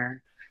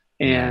corner,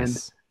 and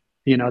Nice.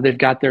 they've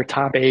got their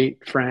top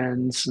 8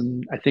 friends,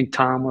 and I think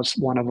Tom was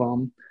one of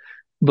them.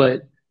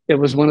 But it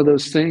was one of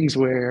those things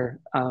where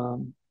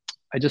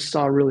I just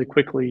saw really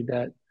quickly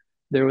that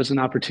there was an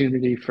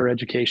opportunity for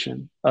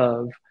education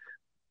of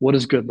what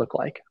does good look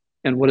like,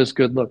 and what does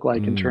good look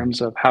like in Mm,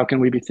 terms of how can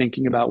we be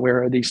thinking about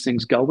where are these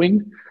things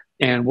going,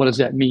 and what does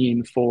that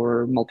mean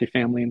for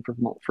multifamily and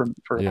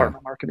for yeah.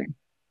 apartment marketing.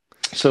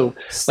 So,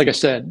 S- like I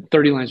said,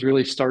 30 Lines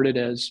really started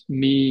as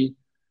me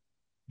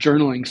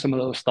journaling some of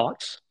those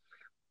thoughts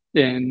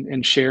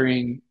and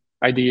sharing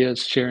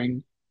ideas,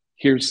 sharing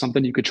here's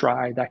something you could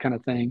try, that kind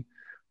of thing.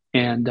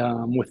 And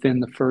within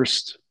the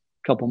first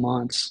couple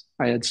months,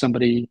 I had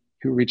somebody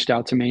who reached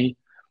out to me,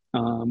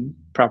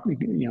 probably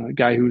a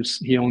guy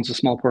he owns a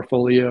small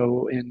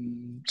portfolio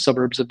in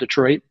suburbs of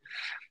Detroit,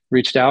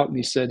 reached out and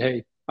he said,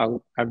 "Hey,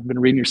 I've been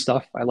reading your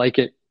stuff. I like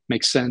it.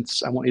 Makes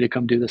sense. I want you to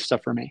come do this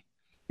stuff for me."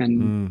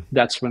 And mm,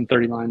 that's when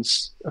 30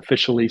 Lines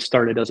officially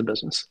started as a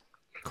business.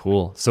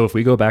 cool. So if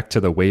we go back to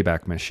the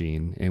Wayback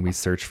Machine and we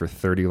search for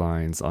 30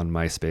 Lines on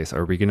MySpace,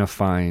 are we going to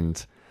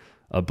find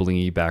a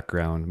blingy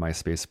background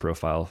MySpace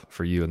profile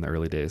for you in the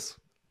early days?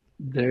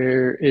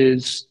 There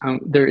is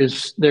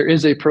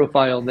a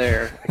profile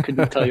there. I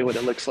couldn't tell you what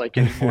it looks like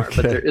anymore,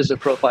 but there Okay. is a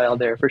profile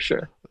there for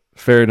sure.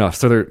 Fair enough.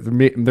 So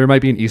there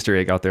might be an Easter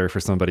egg out there for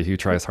somebody who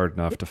tries hard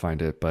enough to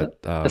find it,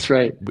 but That's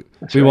right. we,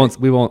 That's we right.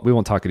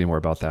 won't talk anymore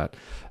about that.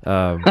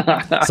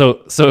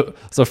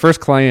 So first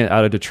client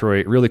out of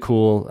Detroit, really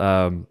cool.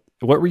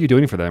 What were you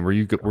doing for them?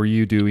 Were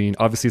you doing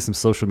obviously some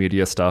social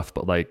media stuff,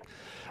 but like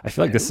I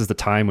feel like Yeah. this is the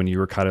time when you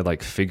were kind of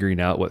like figuring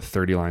out what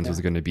 30 Lines Yeah.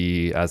 was going to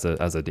be as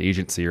an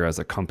agency or as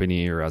a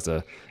company or as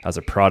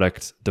a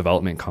product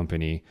development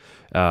company.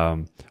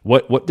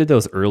 What did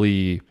those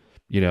early,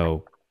 you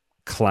know,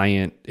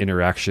 client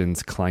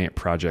interactions, client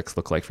projects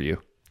look like for you?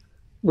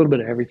 A little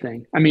bit of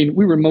everything. I mean,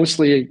 we were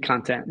mostly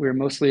content. We were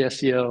mostly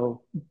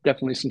SEO,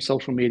 definitely some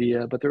social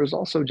media, but there was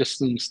also just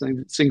some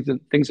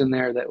things in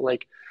there that,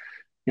 like,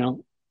 you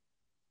know,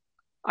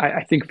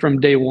 I think from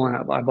day one,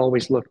 I've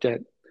always looked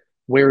at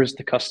where is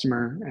the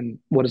customer and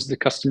what is the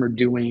customer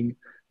doing?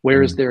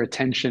 Where is Mm, their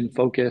attention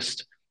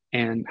focused?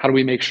 And how do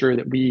we make sure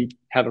that we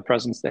have a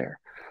presence there?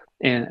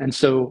 And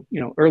so,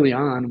 early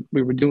on,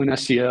 we were doing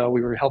SEO,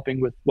 we were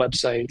helping with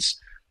websites,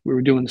 we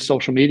were doing the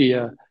social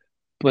media,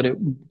 but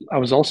I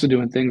was also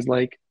doing things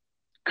like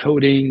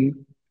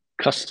coding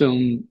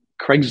custom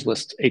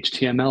Craigslist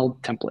HTML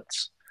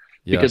templates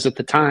yeah. because at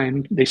the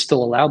time they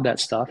still allowed that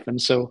stuff, and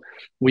so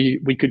we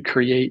could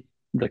create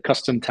the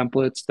custom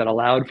templates that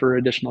allowed for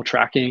additional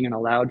tracking and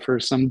allowed for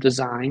some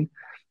design,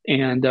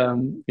 and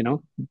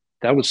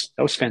that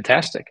was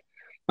fantastic.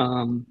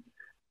 Um,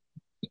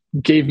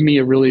 Gave me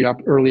a really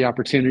early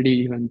opportunity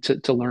even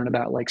to learn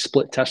about like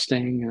split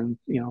testing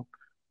and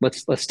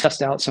let's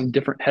test out some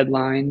different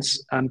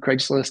headlines on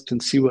Craigslist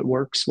and see what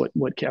works,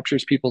 what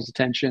captures people's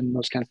attention,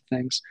 those kinds of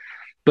things.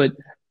 But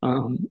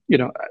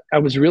I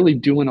was really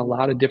doing a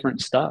lot of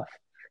different stuff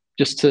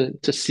just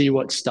to see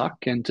what stuck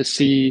and to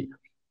see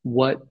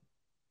what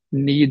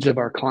needs of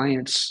our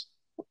clients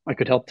I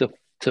could help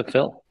to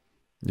fill.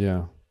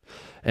 Yeah.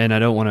 And I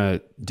don't want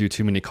to do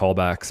too many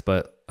callbacks,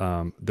 but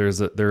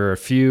there are a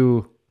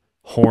few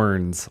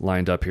horns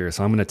lined up here.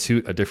 So I'm going to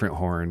toot a different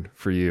horn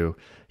for you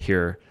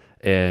here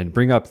and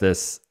bring up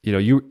this,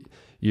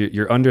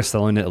 you're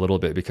underselling it a little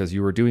bit because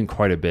you were doing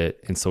quite a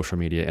bit in social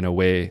media in a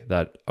way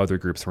that other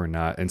groups were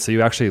not. And so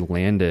you actually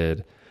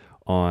landed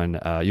on,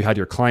 you had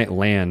your client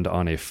land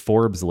on a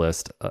Forbes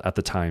list at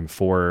the time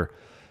for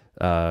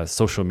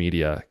social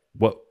media.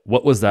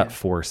 What was that Yeah.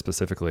 for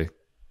specifically?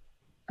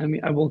 I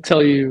mean, I will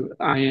tell you,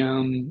 I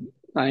am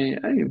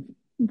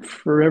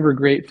forever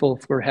grateful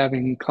for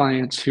having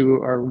clients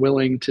who are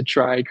willing to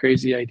try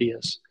crazy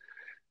ideas.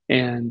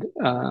 And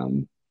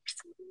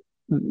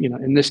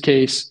in this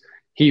case,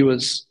 he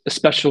was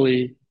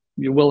especially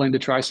willing to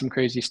try some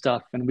crazy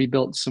stuff, and we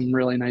built some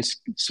really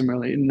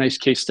nice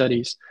case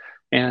studies,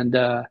 and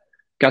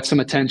got some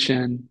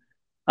attention.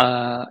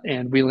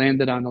 And we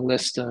landed on a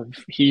list of.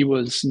 He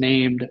was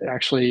named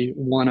actually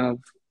one of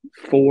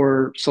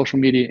four social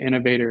media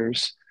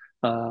innovators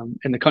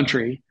in the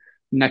country,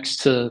 next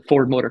to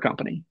Ford Motor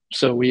Company.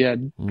 So we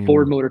had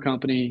Ford Mm, Motor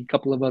Company, a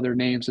couple of other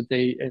names that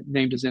they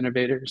named as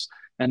innovators,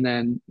 and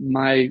then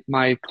my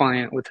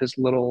client with his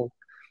little,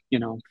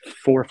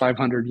 400 or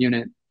 500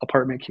 unit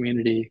apartment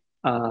community,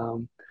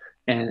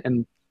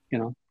 and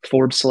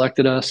Forbes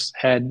selected us,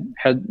 had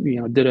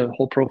did a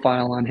whole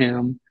profile on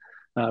him,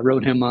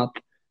 wrote him up,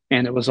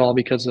 and it was all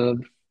because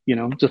of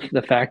just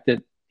the fact that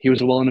he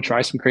was willing to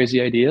try some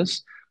crazy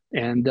ideas,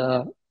 and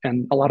a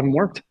lot of them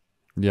worked.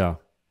 yeah,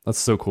 that's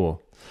so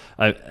cool.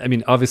 I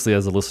mean, obviously,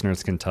 as the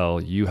listeners can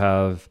tell, you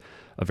have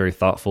a very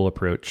thoughtful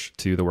approach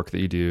to the work that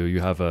you do. You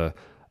have a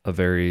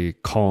very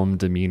calm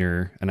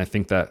demeanor, and I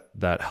think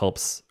that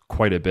helps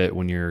quite a bit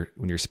when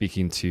you're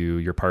speaking to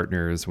your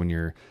partners, when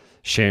you're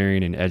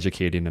sharing and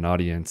educating an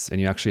audience.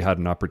 And you actually had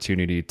an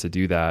opportunity to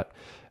do that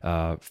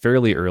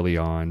fairly early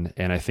on.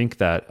 And I think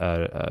that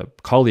a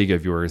colleague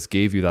of yours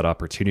gave you that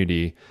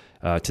opportunity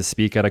to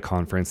speak at a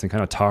conference and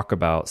kind of talk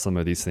about some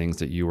of these things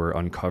that you were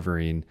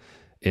uncovering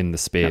in the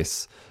Yeah.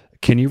 space.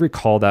 Can you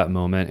recall that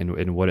moment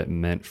and what it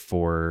meant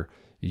for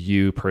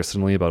you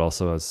personally, but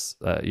also as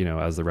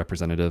as the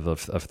representative of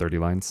 30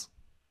 Lines?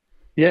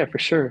 Yeah, for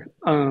sure.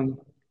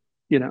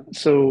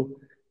 So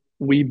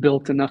we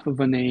built enough of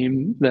a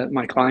name that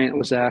my client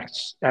was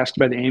asked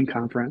by the AIM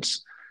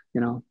conference.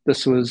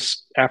 This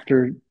was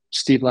after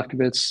Steve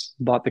Lefkowitz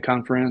bought the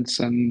conference,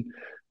 and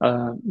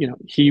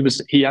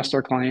he asked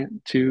our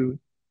client to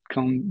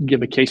come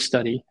give a case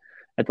study.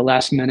 At the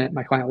last minute,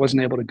 my client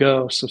wasn't able to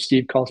go, so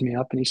Steve calls me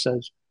up and he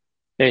says,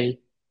 "Hey,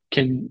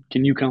 can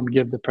you come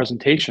give the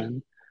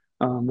presentation?"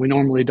 We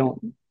normally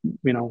don't,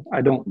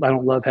 I don't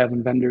love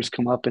having vendors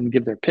come up and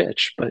give their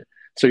pitch, but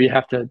so you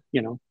have to,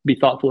 be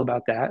thoughtful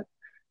about that.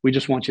 We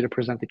just want you to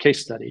present the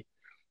case study.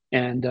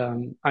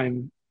 And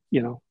I'm,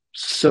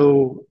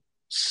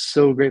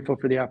 so grateful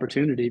for the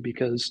opportunity,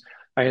 because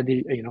I had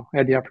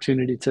the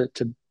opportunity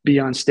to be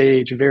on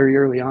stage very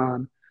early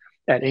on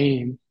at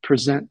AIM,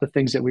 present the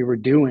things that we were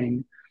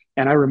doing.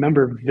 And I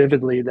remember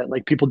vividly that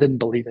like people didn't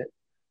believe it.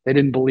 They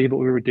didn't believe what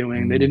we were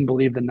doing. They didn't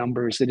believe the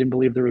numbers. They didn't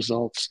believe the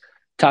results.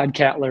 Todd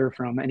Cattler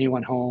from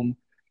Anyone Home,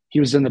 he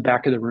was in the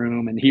back of the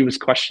room and he was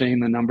questioning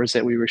the numbers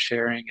that we were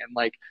sharing. And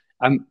like,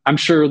 I'm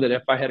sure that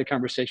if I had a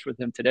conversation with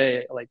him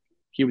today, like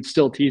he would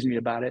still tease me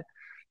about it.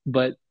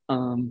 But,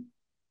 you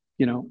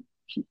know,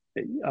 he,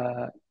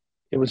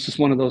 it was just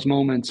one of those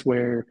moments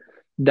where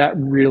that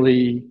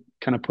really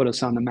kind of put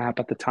us on the map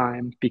at the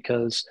time,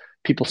 because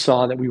people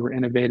saw that we were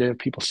innovative.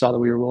 People saw that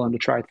we were willing to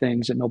try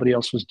things that nobody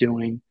else was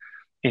doing.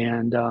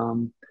 And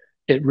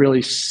it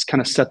really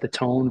kind of set the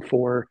tone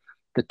for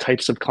the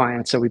types of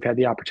clients that we've had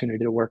the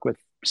opportunity to work with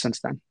since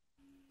then.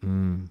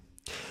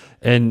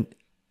 And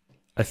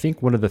I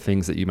think one of the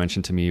things that you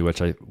mentioned to me,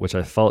 which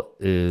I felt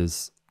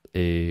is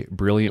a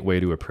brilliant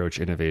way to approach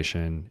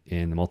innovation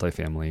in the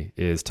multifamily,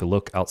 is to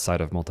look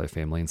outside of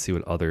multifamily and see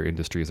what other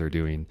industries are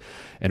doing.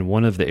 And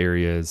one of the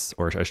areas,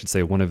 or I should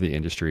say one of the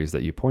industries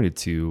that you pointed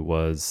to,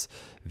 was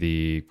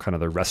the kind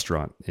of the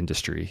restaurant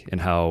industry,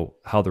 and how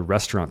the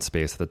restaurant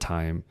space at the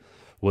time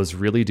was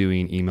really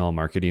doing email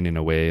marketing in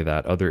a way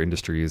that other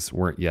industries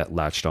weren't yet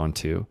latched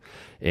onto.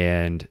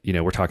 And,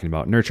 we're talking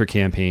about nurture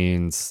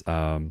campaigns,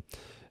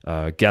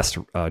 guest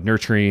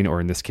nurturing,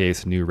 or in this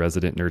case, new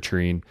resident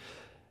nurturing.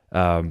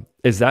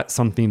 Is that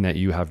something that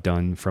you have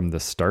done from the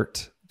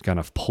start, kind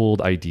of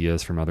pulled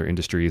ideas from other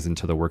industries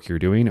into the work you're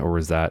doing? Or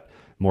was that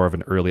more of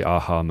an early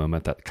aha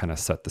moment that kind of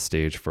set the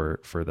stage for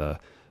the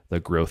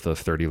growth of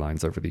 30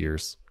 Lines over the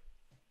years?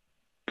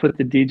 Put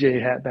the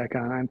DJ hat back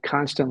on. I'm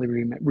constantly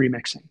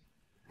remixing.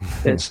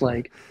 It's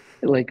like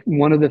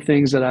one of the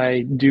things that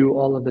I do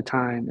all of the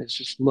time is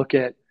just look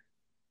at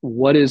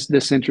what is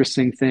this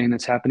interesting thing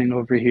that's happening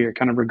over here,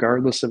 kind of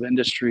regardless of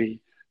industry,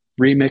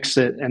 remix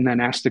it, and then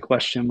ask the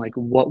question, like,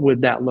 what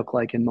would that look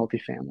like in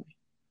multifamily?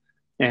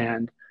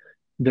 And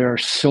there are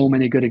so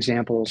many good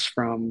examples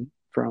from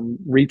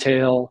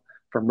retail,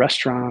 from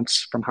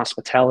restaurants, from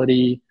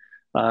hospitality,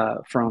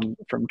 from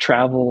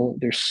travel.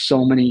 There's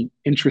so many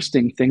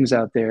interesting things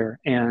out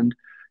there. And,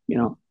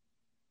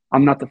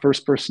 I'm not the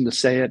first person to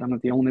say it. I'm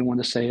not the only one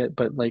to say it,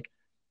 but like,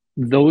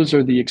 those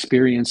are the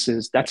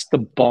experiences. That's the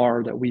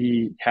bar that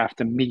we have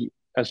to meet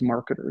as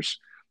marketers,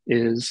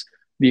 is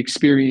the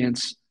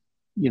experience.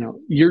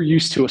 You're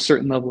used to a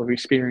certain level of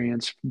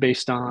experience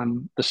based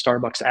on the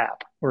Starbucks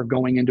app, or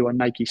going into a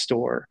Nike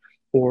store,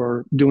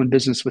 or doing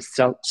business with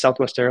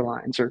Southwest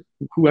Airlines, or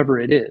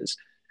whoever it is.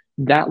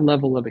 That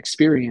level of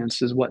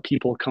experience is what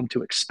people come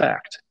to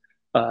expect,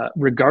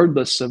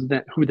 regardless of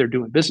who they're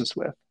doing business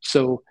with.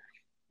 So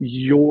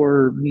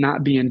you're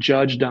not being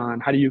judged on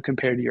how do you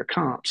compare to your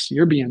comps.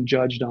 You're being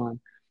judged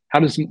on how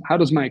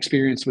does my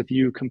experience with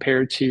you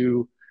compare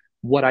to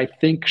what I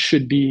think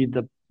should be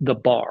the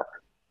bar,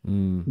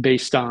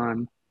 based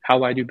on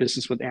how I do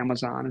business with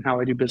Amazon and how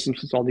I do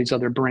business with all these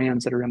other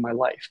brands that are in my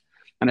life.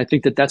 And I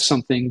think that that's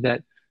something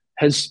that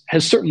has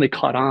certainly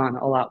caught on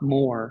a lot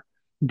more,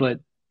 but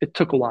it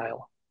took a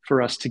while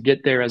for us to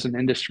get there as an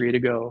industry to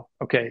go,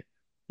 okay,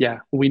 yeah,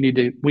 we need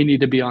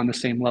to be on the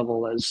same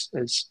level as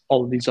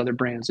all of these other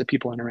brands that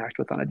people interact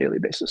with on a daily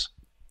basis.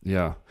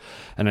 Yeah.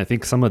 And I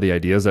think some of the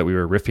ideas that we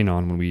were riffing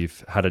on when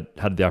we've had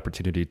the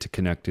opportunity to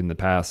connect in the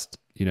past,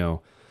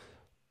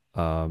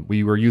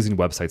 we were using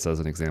websites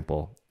as an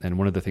example. And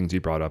one of the things you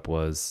brought up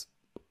was,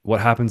 what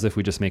happens if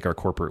we just make our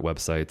corporate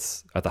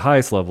websites at the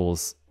highest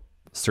levels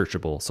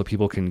searchable, so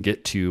people can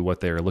get to what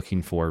they're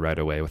looking for right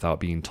away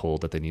without being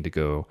told that they need to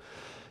go,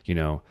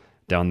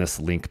 down this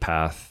link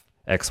path,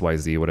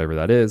 XYZ, whatever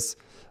that is.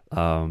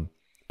 And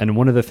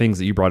one of the things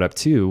that you brought up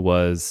too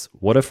was,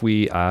 what if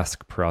we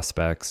ask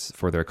prospects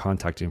for their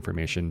contact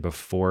information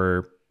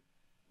before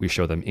we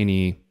show them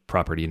any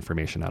property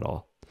information at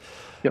all?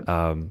 Yep.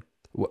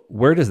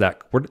 Where does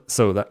that,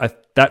 so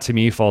that to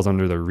me falls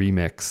under the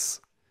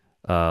remix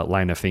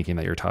line of thinking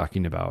that you're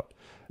talking about.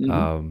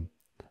 Mm-hmm.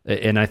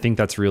 And I think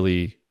that's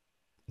really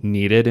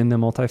needed in the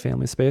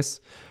multifamily space.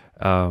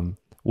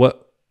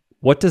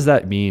 What does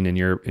that mean in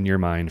your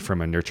mind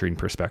from a nurturing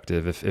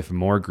perspective, if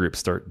more groups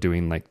start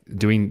doing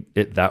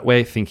it that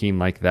way, thinking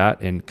like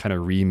that, and kind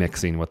of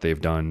remixing what they've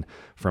done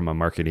from a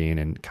marketing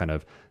and kind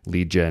of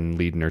lead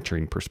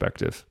nurturing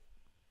perspective?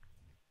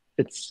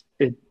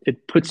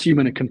 it puts you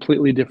in a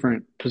completely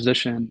different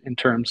position in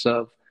terms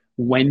of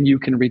when you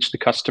can reach the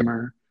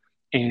customer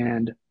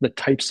and the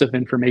types of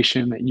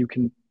information that you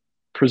can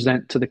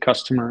present to the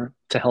customer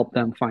to help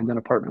them find an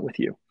apartment with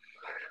you.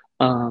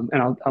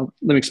 And let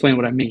me explain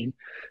what I mean.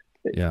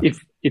 Yeah.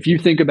 If you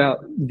think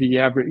about the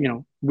average,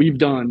 we've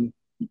done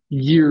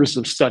years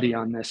of study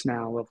on this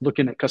now of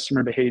looking at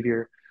customer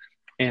behavior,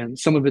 and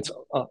some of it's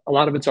a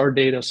lot of it's our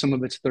data, some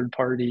of it's third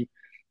party,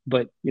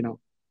 but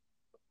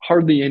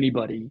hardly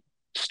anybody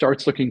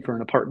starts looking for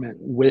an apartment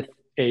with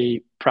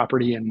a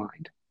property in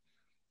mind.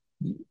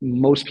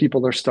 Most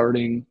people are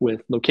starting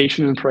with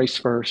location and price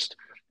first,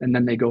 and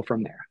then they go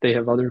from there. They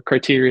have other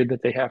criteria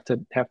that they have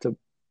to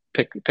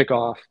pick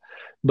off,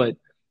 but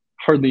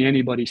hardly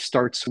anybody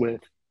starts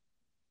with,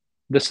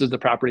 this is the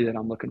property that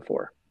I'm looking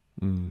for.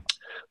 In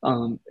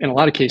a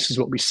lot of cases,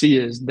 what we see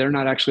is they're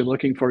not actually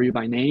looking for you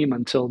by name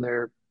until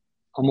they're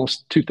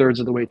almost 2/3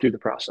 of the way through the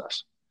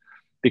process,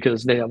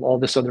 because they have all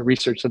this other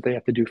research that they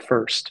have to do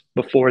first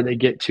before they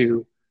get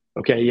to,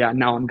 okay, yeah,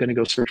 now I'm going to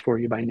go search for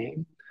you by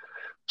name.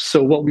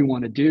 So what we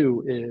want to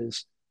do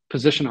is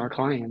position our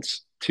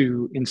clients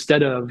to,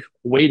 instead of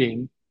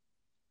waiting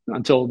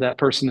until that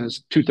person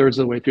is 2/3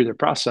 of the way through their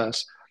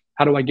process,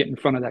 how do I get in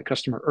front of that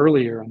customer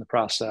earlier in the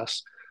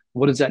process?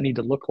 What does that need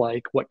to look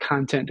like? What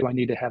content do I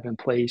need to have in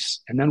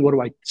place? And then what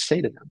do I say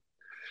to them?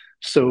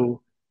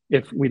 So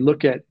if we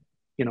look at,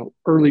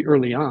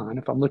 early on,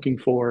 if I'm looking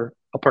for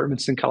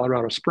apartments in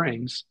Colorado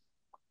Springs,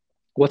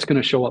 what's going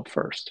to show up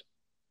first?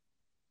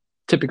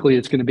 Typically,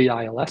 it's going to be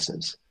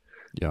ILSs.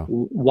 Yeah.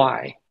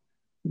 Why?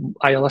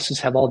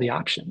 ILSs have all the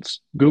options.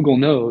 Google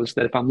knows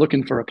that if I'm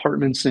looking for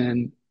apartments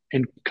in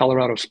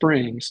Colorado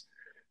Springs,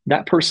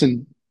 that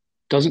person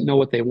doesn't know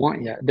what they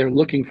want yet. They're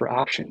looking for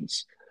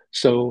options.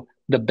 So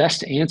the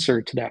best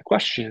answer to that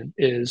question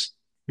is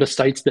the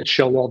sites that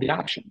show all the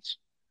options.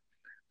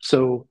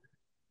 So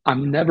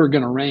I'm never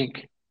going to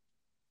rank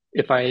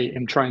if I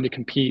am trying to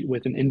compete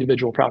with an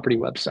individual property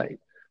website.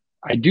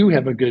 I do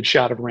have a good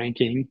shot of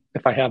ranking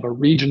if I have a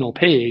regional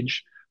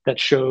page that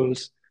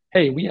shows,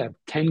 hey, we have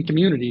 10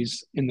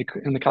 communities in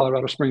the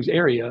Colorado Springs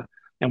area,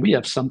 and we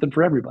have something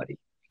for everybody.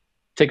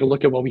 Take a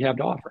look at what we have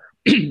to offer.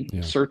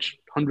 Yeah. Search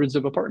hundreds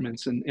of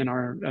apartments in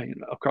our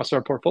across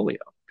our portfolio.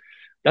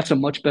 That's a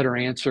much better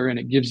answer, and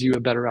it gives you a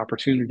better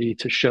opportunity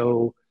to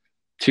show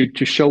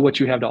what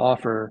you have to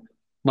offer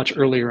much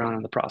earlier on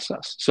in the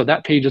process. So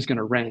that page is going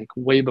to rank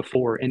way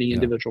before any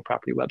individual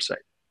property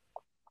website.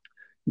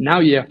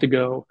 Now you have to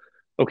go,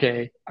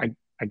 okay, I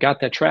got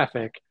that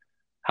traffic.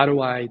 How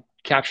do I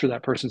capture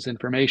that person's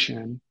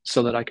information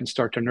so that I can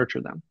start to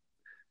nurture them?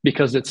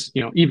 Because it's,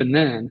 even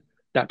then,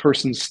 that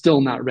person's still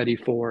not ready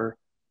for,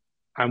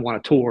 I want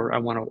a tour, I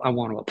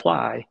want to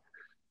apply.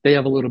 They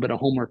have a little bit of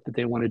homework that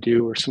they want to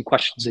do, or some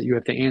questions that you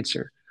have to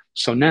answer.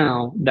 So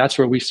now that's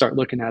where we start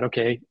looking at,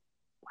 okay,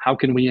 how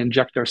can we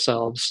inject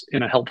ourselves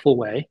in a helpful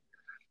way?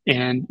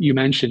 And you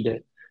mentioned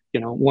it,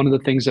 one of the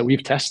things that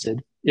we've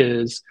tested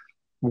is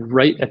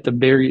right at the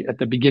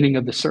beginning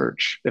of the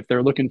search. If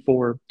they're looking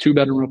for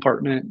 2-bedroom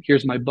apartment,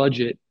 here's my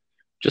budget,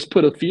 just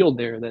put a field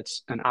there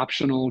that's an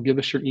optional, give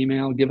us your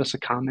email, give us a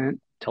comment,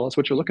 tell us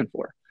what you're looking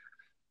for.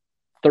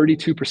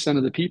 32%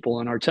 of the people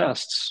in our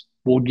tests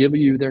will give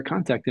you their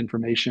contact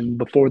information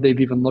before they've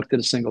even looked at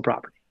a single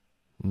property.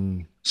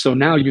 So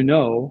now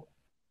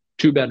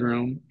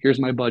 2-bedroom, here's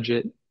my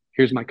budget,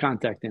 here's my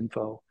contact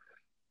info.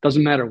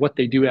 Doesn't matter what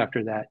they do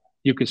after that,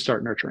 you can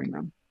start nurturing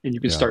them, and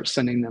you can start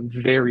sending them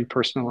very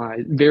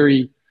personalized,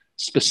 very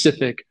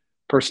specific,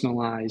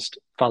 personalized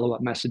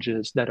follow-up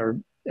messages that are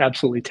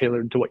absolutely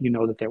tailored to what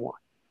that they want.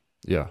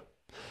 Yeah.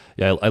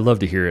 Yeah. I love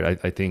to hear it.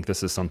 I think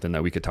this is something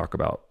that we could talk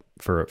about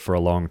for a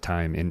long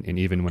time. And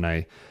even when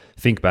I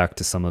think back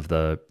to some of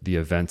the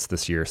events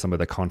this year, some of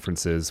the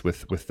conferences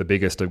with the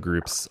biggest of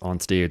groups on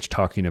stage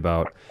talking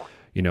about,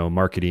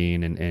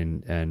 marketing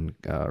and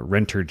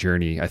renter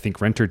journey. I think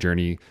renter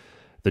journey,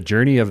 the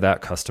journey of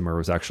that customer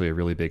was actually a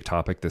really big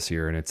topic this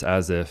year. And it's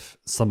as if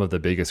some of the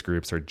biggest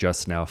groups are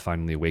just now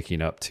finally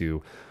waking up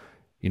to,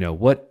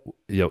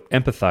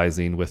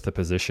 empathizing with the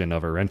position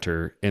of a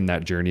renter in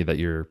that journey that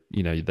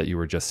that you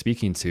were just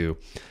speaking to.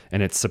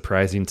 And it's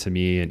surprising to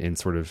me and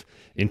sort of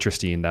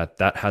interesting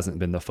that hasn't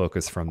been the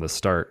focus from the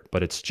start,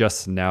 but it's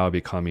just now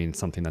becoming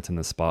something that's in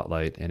the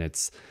spotlight. And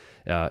it's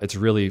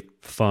really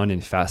fun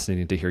and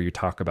fascinating to hear you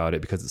talk about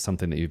it, because it's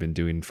something that you've been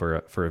doing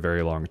for a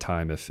very long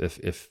time.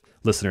 If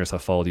listeners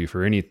have followed you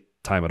for any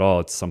time at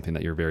all, it's something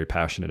that you're very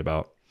passionate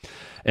about.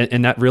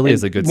 And that really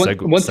is a good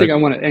segue. One thing I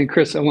want to, and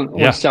Chris, I want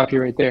to stop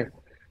you right there.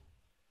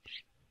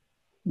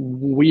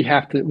 We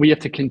have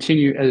to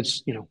continue,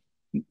 as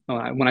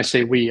when I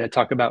say we, I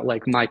talk about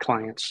like my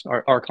clients,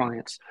 our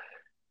clients.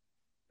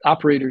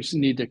 Operators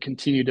need to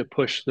continue to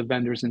push the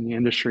vendors in the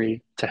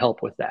industry to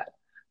help with that,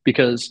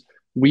 because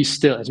we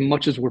still, as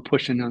much as we're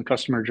pushing on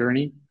customer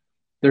journey,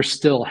 there's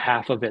still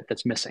half of it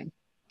that's missing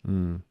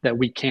that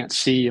we can't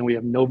see, and we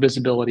have no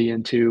visibility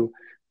into,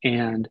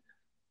 and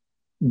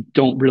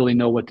don't really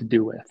know what to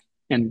do with.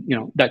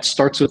 And that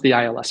starts with the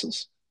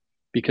ILSs.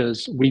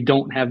 because we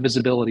don't have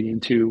visibility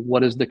into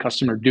what is the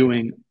customer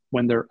doing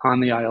when they're on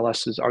the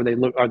ILSs.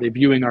 Are they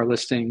viewing our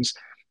listings?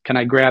 Can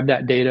I grab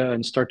that data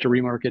and start to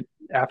remarket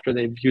after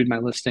they've viewed my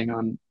listing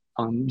on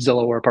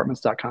Zillow or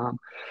apartments.com?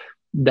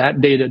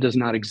 That data does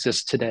not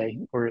exist today,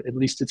 or at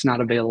least it's not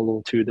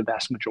available to the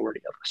vast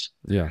majority of us.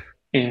 Yeah.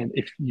 And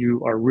if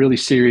you are really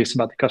serious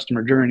about the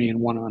customer journey and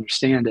want to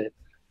understand it,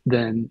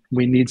 then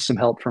we need some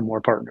help from more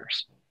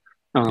partners.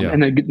 That's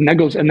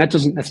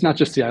not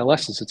just the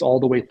ILSs. It's all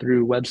the way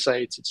through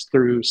websites. It's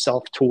through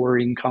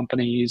self-touring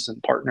companies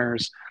and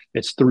partners.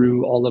 It's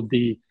through all of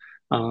the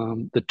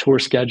tour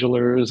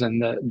schedulers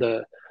and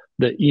the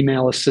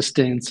email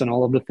assistants and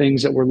all of the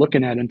things that we're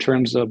looking at in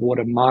terms of what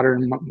a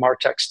modern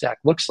MarTech stack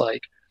looks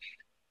like.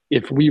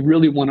 If we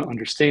really want to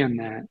understand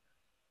that,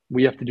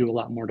 we have to do a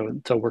lot more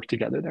to work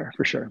together there,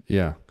 for sure.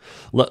 Yeah.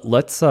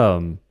 Let's,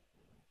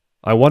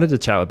 I wanted to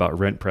chat about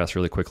RentPress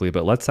really quickly,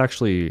 but let's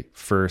actually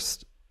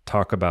first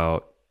talk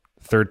about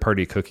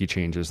third-party cookie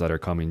changes that are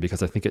coming,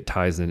 because I think it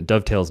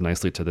dovetails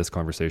nicely to this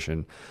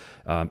conversation,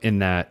 in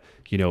that,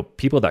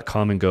 people that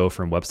come and go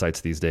from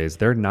websites these days,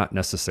 they're not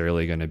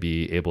necessarily going to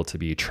be able to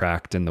be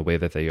tracked in the way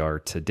that they are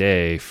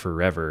today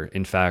forever.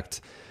 In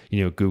fact,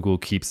 Google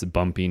keeps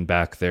bumping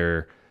back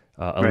their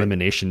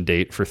elimination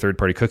date for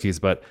third-party cookies,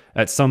 but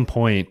at some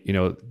point,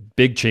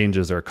 big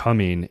changes are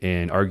coming,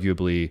 and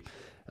arguably,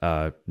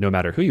 no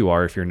matter who you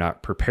are, if you're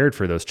not prepared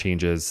for those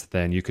changes,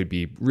 then you could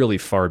be really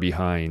far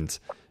behind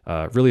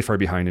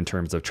in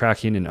terms of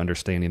tracking and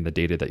understanding the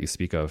data that you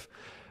speak of.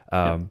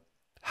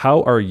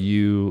 How are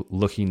you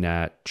looking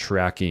at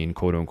tracking,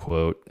 quote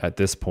unquote, at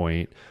this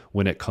point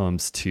when it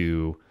comes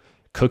to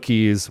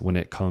cookies, when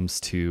it comes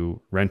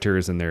to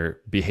renters and their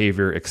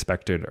behavior,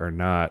 expected or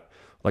not?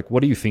 Like,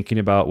 what are you thinking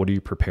about? What are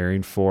you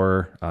preparing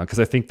for? Because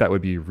I think that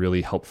would be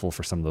really helpful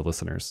for some of the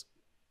listeners.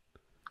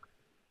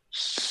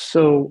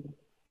 So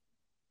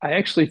I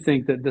actually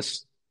think that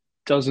this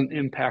doesn't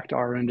impact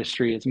our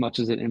industry as much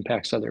as it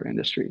impacts other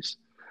industries,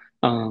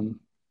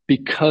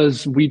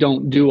 because we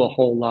don't do a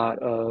whole lot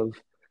of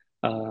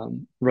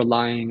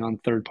relying on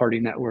third-party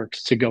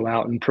networks to go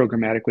out and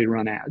programmatically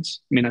run ads.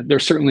 I mean,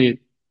 there's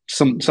certainly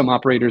some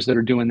operators that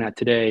are doing that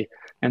today,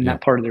 and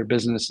that part of their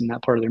business and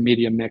that part of their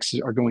media mix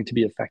are going to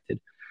be affected.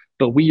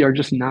 But we are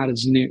just not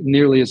as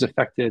nearly as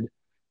affected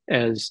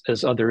as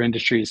other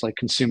industries like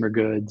consumer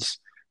goods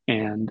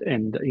and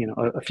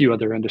a few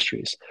other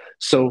industries.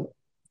 So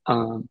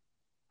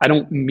I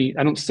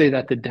don't say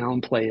that to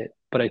downplay it,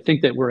 but I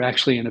think that we're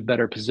actually in a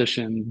better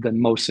position than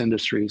most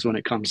industries when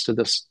it comes to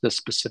this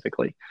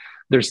specifically.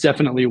 There's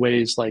definitely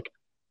ways like,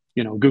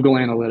 Google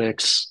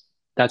Analytics,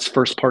 that's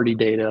first party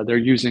data. They're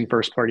using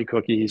first party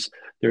cookies.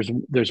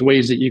 There's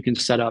ways that you can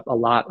set up a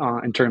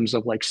lot in terms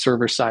of like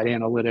server side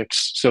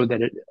analytics so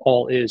that it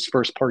all is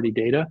first party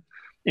data,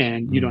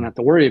 and you don't have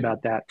to worry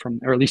about that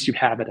or at least you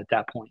have it at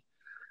that point.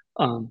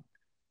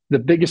 The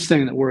biggest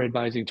thing that we're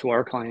advising to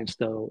our clients,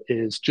 though,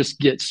 is just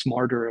get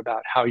smarter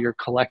about how you're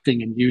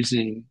collecting and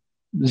using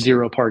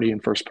zero party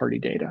and first party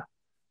data.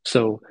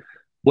 So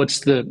what's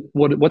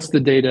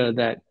the data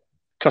that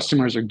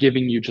customers are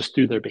giving you just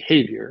through their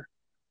behavior?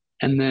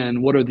 And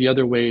then what are the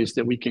other ways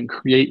that we can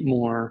create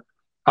more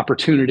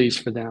opportunities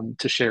for them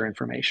to share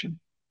information?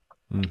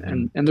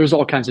 Mm-hmm. And there's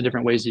all kinds of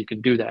different ways that you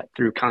can do that,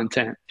 through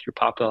content, through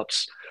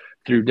pop-ups,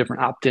 through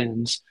different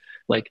opt-ins.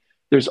 Like,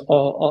 there's a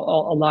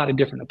lot of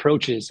different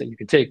approaches that you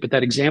can take. But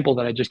that example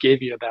that I just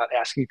gave you about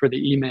asking for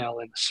the email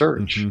in the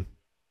search,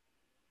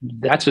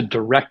 that's a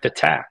direct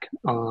attack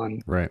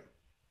on,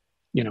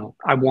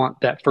 I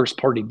want that first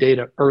party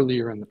data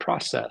earlier in the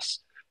process.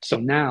 So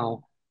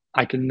now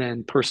I can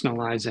then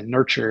personalize and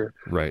nurture.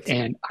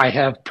 And I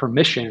have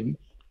permission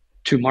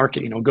to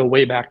market, go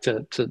way back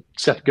to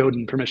Seth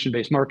Godin,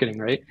 permission-based marketing,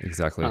 right?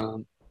 Exactly.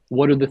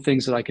 What are the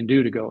things that I can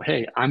do to go,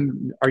 hey,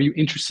 are you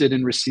interested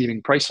in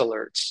receiving price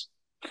alerts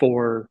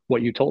for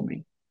what you told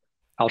me?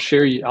 I'll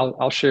share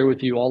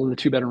with you all of the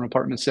 2-bedroom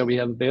apartments that we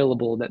have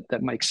available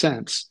that make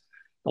sense.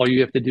 All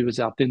you have to do is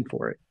opt in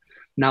for it.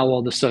 Now, all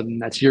of a sudden,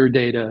 that's your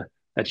data,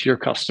 that's your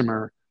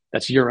customer,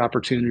 that's your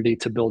opportunity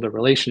to build a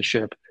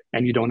relationship,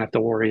 and you don't have to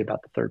worry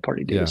about the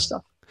third-party data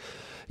stuff.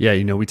 Yeah,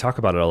 we talk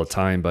about it all the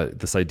time, but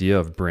this idea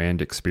of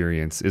brand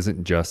experience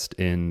isn't just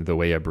in the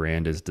way a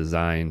brand is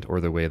designed or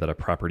the way that a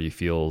property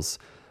feels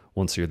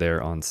once you're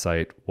there on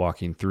site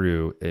walking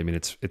through. I mean,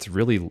 it's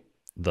really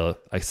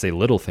I say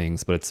little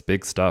things, but it's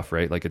big stuff,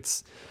 right? Like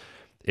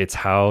it's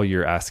how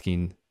you're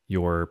asking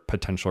your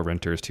potential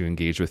renters to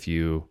engage with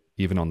you,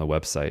 even on the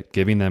website,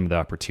 giving them the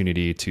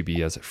opportunity to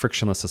be as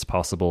frictionless as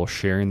possible,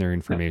 sharing their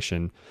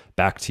information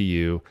back to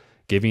you,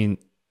 getting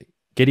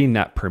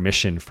that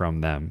permission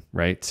from them,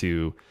 right,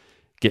 to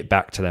get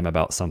back to them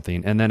about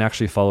something, and then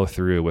actually follow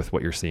through with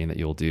what you're saying that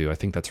you'll do. I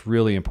think that's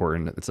really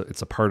important.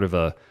 It's a part of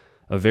a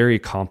very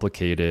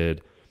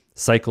complicated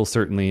cycle,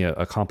 certainly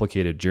a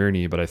complicated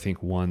journey, but I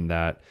think one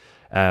that,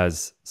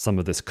 as some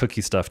of this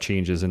cookie stuff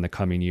changes in the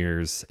coming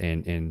years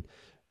and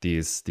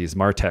these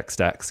MarTech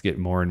stacks get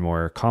more and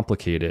more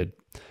complicated,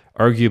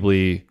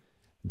 arguably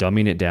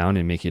dumbing it down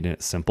and making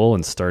it simple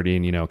and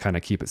starting, kind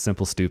of keep it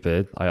simple,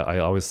 stupid.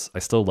 I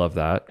still love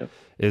that, Yep.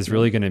 is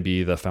really going to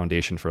be the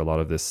foundation for a lot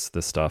of this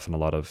stuff and a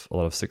lot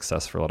of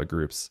success for a lot of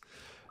groups.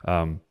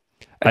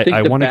 I think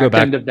I the want to go back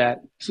back. end of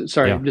that,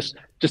 sorry, Yeah. just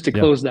to Yeah.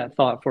 close that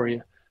thought for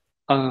you.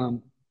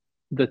 Um,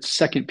 the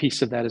second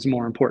piece of that is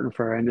more important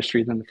for our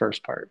industry than the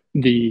first part.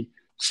 The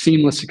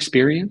seamless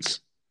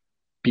experience,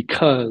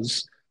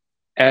 because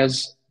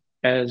as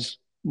as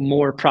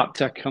more prop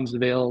tech comes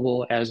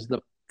available, as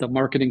the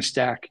marketing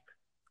stack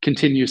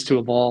continues to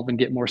evolve and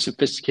get more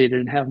sophisticated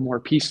and have more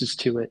pieces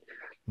to it,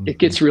 it Hmm.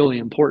 gets really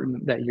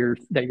important that you're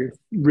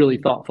really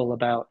thoughtful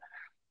about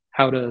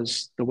how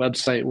does the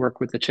website work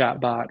with the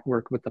chatbot,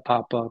 work with the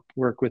pop-up,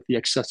 work with the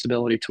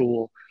accessibility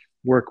tool,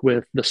 work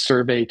with the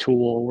survey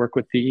tool, work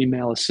with the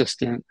email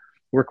assistant,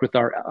 work with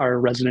our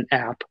resident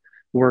app,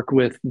 work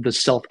with the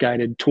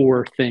self-guided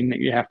tour thing that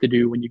you have to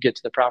do when you get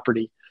to the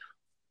property.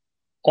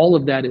 All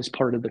of that is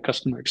part of the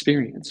customer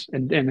experience.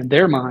 And in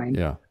their mind,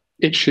 Yeah.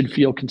 it should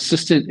feel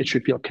consistent, it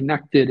should feel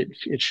connected,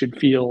 it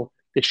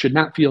should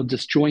not feel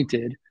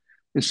disjointed.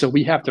 And so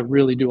we have to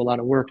really do a lot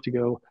of work to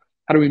go,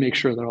 how do we make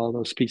sure that all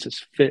those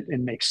pieces fit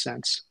and make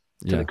sense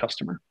to the Yeah.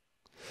 customer?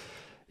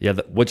 Yeah.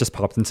 What just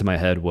popped into my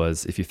head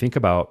was, if you think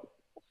about,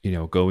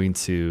 going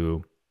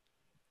to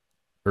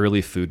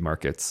early food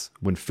markets,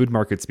 when food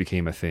markets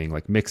became a thing,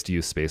 like mixed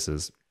use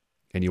spaces,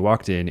 and you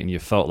walked in and you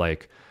felt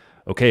like,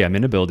 okay, I'm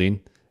in a building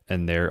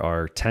and there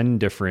are 10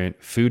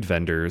 different food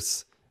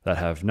vendors that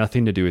have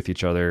nothing to do with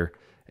each other,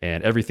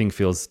 and everything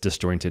feels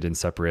disjointed and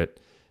separate.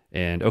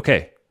 And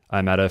okay,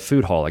 I'm at a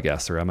food hall, I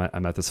guess, or I'm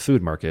at this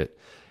food market.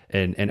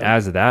 And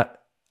as that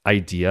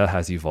idea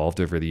has evolved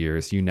over the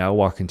years, you now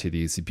walk into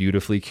these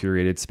beautifully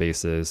curated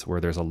spaces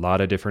where there's a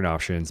lot of different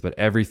options, but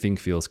everything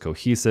feels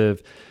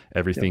cohesive.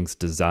 Everything's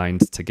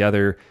designed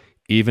together,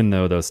 even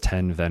though those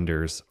 10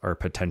 vendors are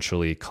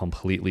potentially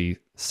completely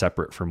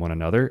separate from one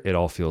another. It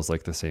all feels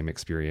like the same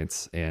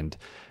experience. And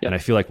I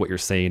feel like what you're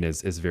saying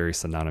is very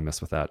synonymous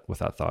with that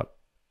thought.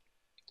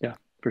 Yeah,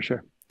 for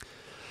sure.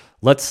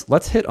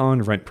 Let's hit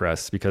on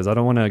RentPress, because I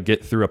don't want to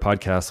get through a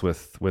podcast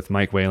with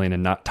Mike Whaling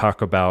and not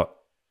talk about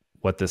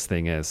what this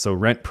thing is. So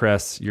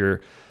RentPress,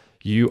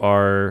 you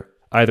are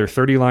either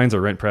 30 Lines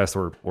or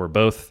RentPress, or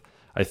both.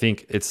 I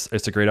think it's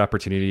a great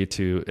opportunity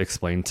to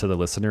explain to the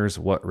listeners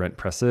what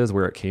RentPress is,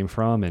 where it came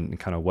from, and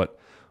kind of what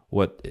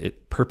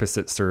purpose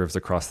it serves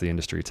across the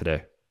industry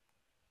today.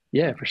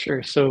 Yeah, for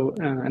sure. So,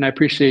 and I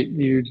appreciate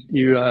you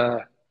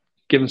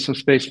giving some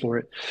space for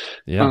it.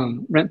 Yeah.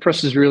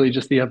 RentPress is really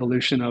just the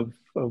evolution of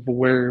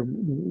where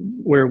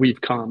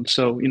we've come.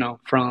 So,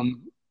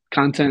 from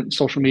content,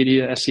 social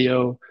media,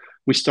 SEO,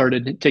 we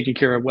started taking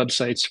care of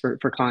websites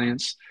for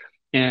clients.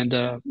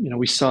 And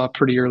we saw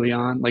pretty early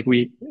on, like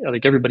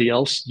everybody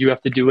else, you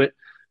have to do it.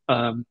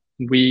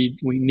 We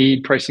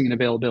need pricing and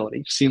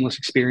availability, seamless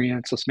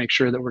experience. Let's make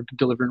sure that we're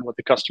delivering what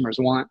the customers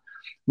want.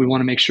 We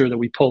want to make sure that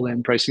we pull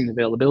in pricing and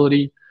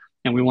availability,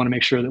 and we want to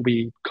make sure that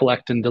we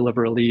collect and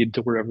deliver a lead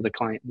to wherever the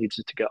client needs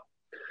it to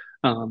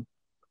go.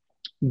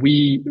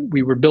 We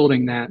were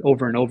building that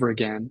over and over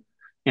again,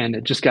 and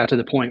it just got to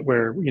the point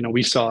where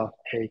we saw,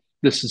 hey,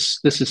 this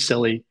is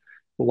silly.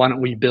 Well, why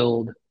don't we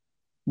build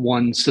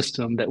one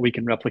system that we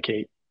can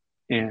replicate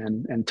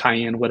and tie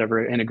in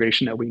whatever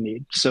integration that we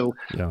need? So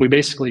Yeah. we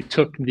basically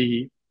took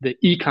the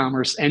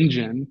e-commerce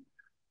engine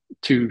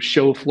to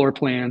show floor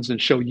plans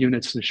and show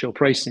units and show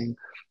pricing.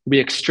 We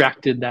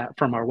extracted that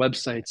from our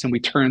websites and we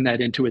turned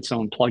that into its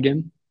own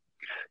plugin.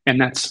 And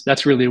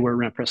that's really where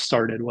RentPress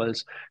started.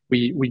 Was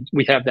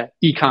we have that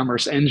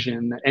e-commerce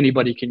engine that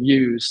anybody can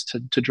use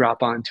to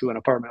drop onto an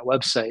apartment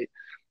website,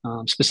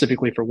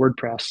 specifically for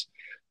WordPress,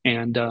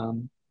 and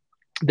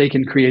they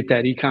can create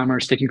that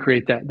e-commerce, they can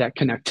create that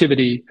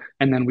connectivity,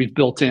 and then we've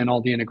built in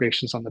all the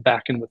integrations on the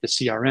back end with the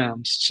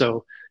CRMs.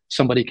 So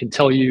somebody can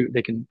tell you,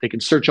 they can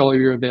search all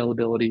your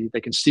availability,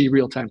 they can see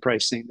real-time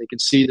pricing, they can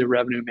see the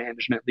revenue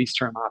management, lease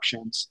term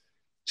options,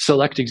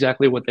 select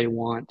exactly what they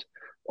want.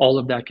 All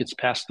of that gets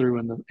passed through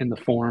in the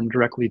form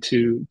directly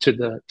to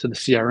the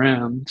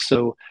CRM.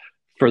 So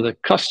for the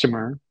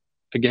customer,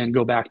 again,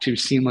 go back to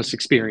seamless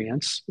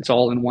experience. It's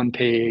all in one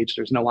page.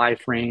 There's no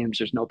iframes,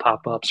 there's no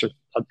pop-ups or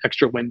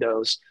extra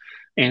windows.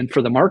 And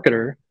for the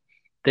marketer,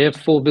 they have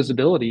full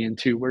visibility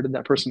into where did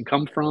that person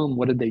come from,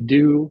 what did they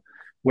do,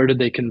 where did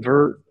they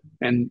convert,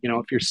 and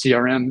if your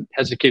CRM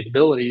has the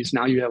capabilities,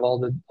 now you have all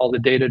the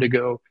data to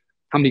go.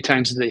 How many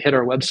times did they hit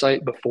our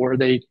website before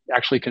they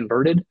actually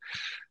converted?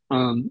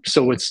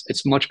 So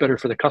it's much better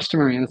for the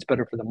customer and it's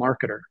better for the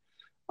marketer.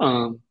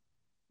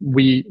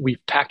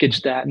 We've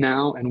packaged that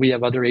now, and we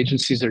have other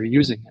agencies that are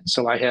using it.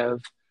 So I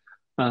have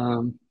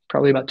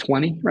probably about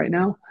 20 right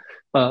now.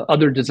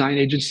 Other design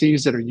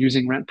agencies that are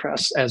using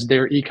RentPress as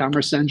their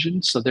e-commerce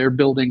engine. So they're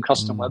building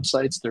custom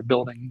websites. They're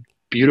building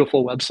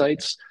beautiful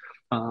websites,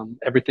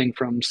 everything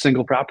from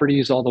single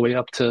properties all the way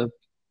up to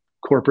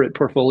corporate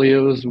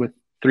portfolios with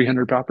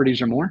 300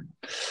 properties or more.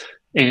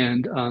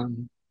 And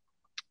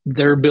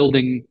they're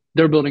building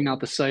out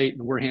the site,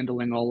 and we're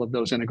handling all of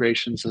those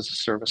integrations as a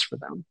service for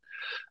them.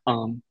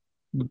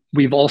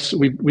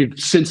 we've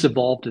since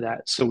evolved to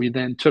that. So we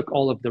then took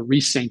all of the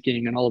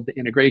resyncing and all of the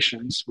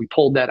integrations, we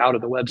pulled that out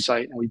of the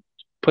website and we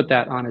put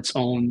that on its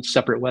own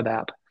separate web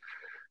app,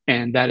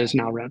 and that is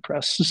now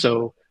RentPress.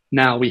 So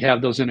now we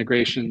have those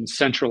integrations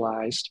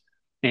centralized,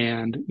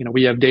 and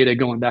we have data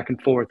going back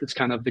and forth. It's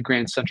kind of the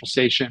Grand Central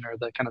Station, or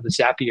the kind of the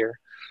Zapier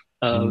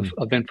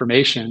of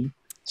information.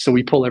 So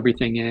we pull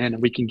everything in,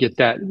 and we can get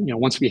that.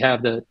 Once we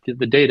have the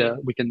data,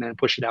 we can then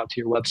push it out to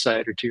your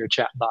website or to your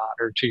chat bot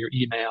or to your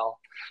email.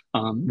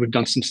 We've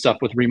done some stuff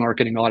with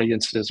remarketing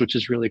audiences, which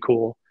is really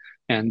cool,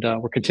 and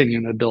we're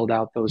continuing to build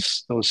out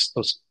those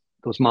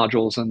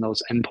modules and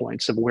those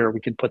endpoints of where we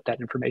can put that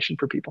information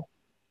for people.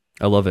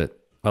 I love it.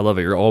 I love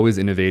it. You're always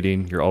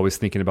innovating. You're always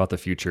thinking about the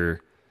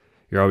future.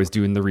 You're always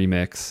doing the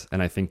remix.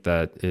 And I think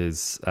that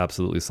is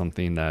absolutely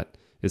something that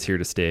is here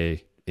to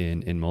stay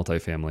in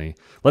multifamily.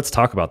 Let's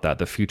talk about that,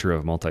 the future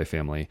of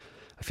multifamily.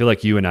 I feel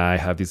like you and I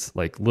have these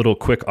like little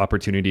quick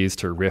opportunities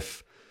to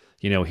riff,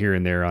 here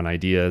and there on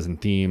ideas and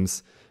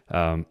themes.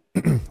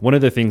 One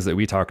of the things that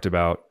we talked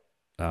about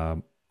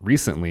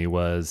recently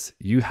was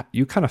you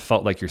kind of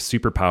felt like your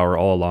superpower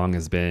all along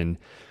has been,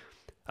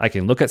 I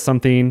can look at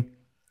something,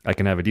 I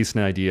can have a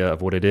decent idea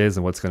of what it is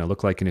and what's going to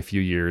look like in a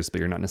few years, but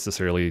you're not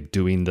necessarily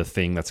doing the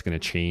thing that's going to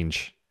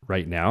change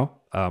right now.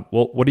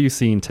 Well, what are you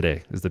seeing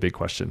today is the big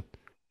question.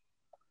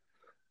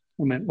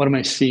 What am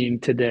I seeing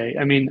today?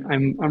 I mean,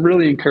 I'm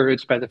really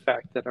encouraged by the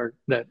fact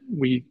that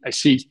I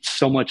see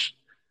so much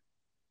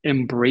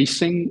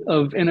embracing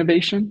of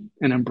innovation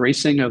and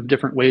embracing of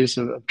different ways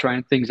of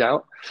trying things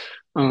out.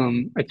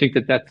 I think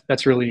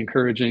that's really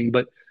encouraging.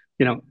 But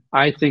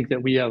I think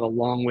that we have a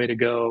long way to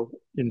go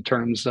in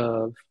terms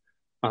of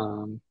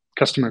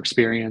customer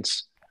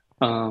experience.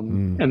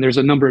 And there's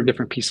a number of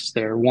different pieces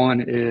there.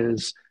 One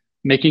is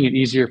making it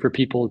easier for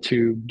people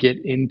to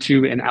get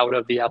into and out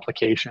of the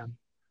application.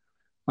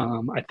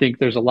 I think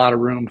there's a lot of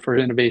room for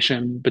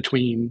innovation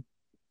between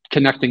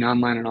connecting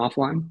online and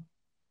offline,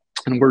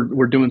 and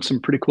we're doing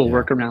some pretty cool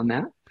work around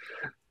that.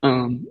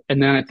 And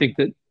then I think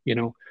that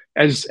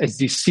as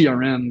these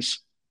CRMs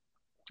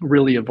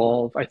really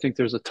evolve, I think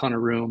there's a ton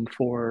of room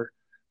for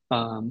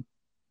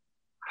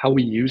how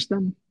we use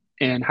them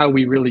and how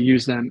we really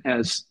use them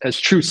as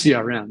true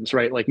CRMs,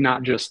 right? Like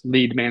not just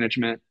lead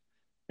management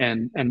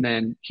and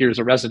then here's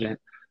a resident.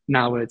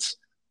 Now it's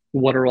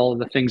what are all of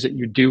the things that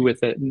you do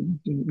with it,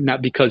 not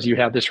because you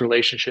have this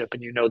relationship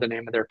and the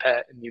name of their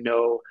pet and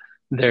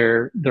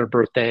their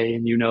birthday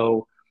and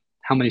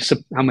how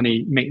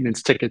many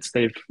maintenance tickets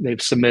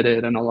they've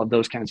submitted and all of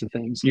those kinds of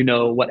things.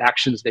 What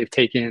actions they've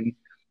taken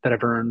that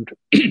have earned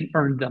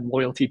them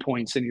loyalty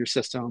points in your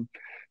system.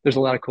 There's a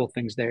lot of cool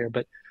things there,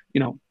 but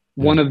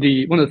one of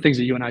the things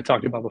that you and I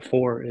talked about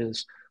before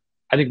is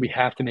I think we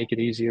have to make it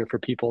easier for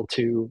people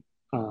to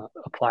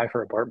apply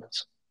for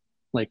apartments.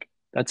 Like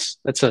that's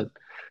an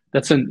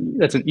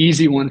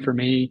easy one for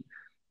me.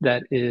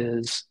 That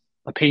is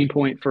a pain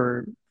point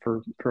for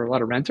a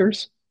lot of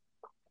renters.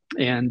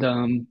 And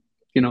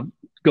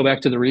go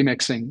back to the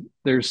remixing.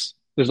 There's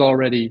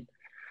already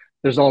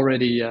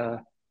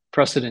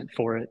precedent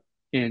for it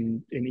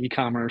in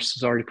e-commerce.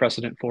 There's already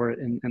precedent for it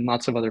in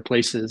lots of other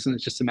places, and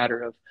it's just a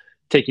matter of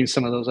taking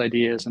some of those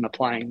ideas and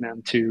applying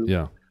them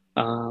to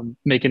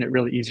making it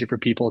really easy for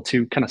people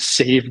to kind of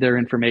save their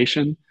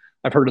information.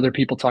 I've heard other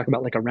people talk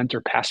about like a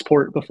renter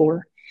passport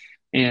before.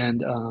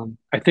 And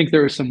I think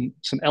there are some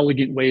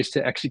elegant ways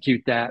to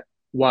execute that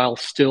while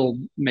still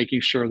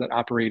making sure that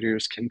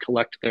operators can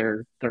collect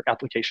their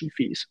application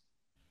fees.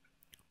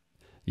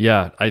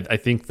 Yeah, I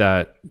think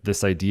that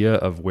this idea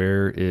of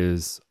where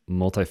is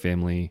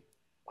multifamily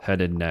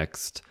headed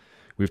next,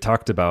 we've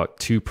talked about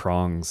two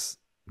prongs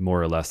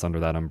more or less under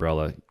that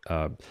umbrella,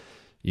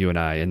 you and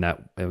I,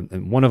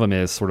 and one of them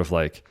is sort of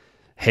like,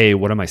 hey,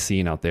 what am I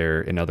seeing out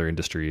there in other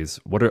industries?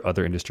 What are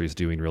other industries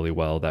doing really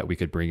well that we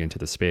could bring into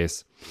the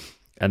space?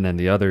 And then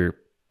the other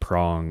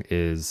prong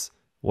is,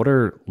 what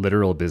are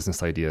literal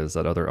business ideas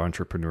that other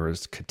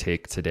entrepreneurs could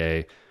take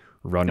today,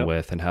 run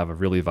with, and have a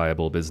really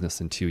viable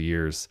business in 2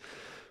 years?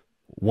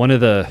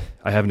 I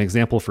have an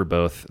example for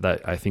both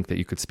that I think that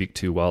you could speak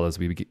to well as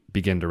we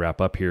begin to wrap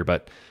up here.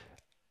 But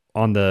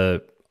on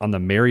the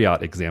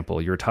Marriott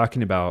example, you're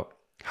talking about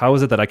how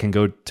is it that I can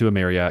go to a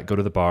Marriott, go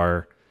to the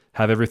bar,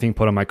 have everything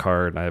put on my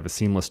card, and I have a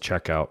seamless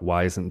checkout.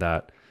 Why isn't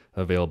that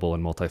available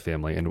in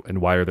multifamily?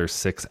 And why are there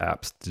 6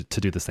 apps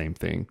to do the same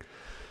thing?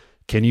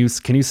 Can you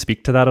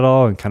speak to that at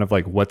all and kind of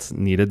like what's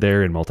needed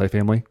there in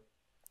multifamily?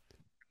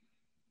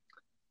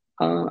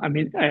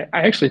 I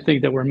actually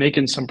think that we're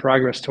making some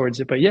progress towards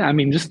it, but yeah, I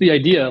mean, just the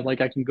idea of like,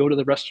 I can go to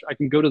the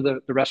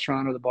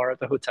restaurant or the bar at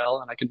the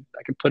hotel, and I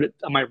can put it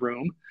on my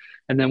room.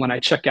 And then when I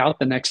check out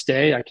the next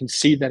day, I can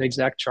see that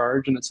exact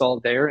charge and it's all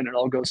there and it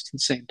all goes to the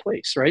same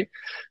place. Right.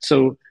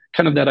 So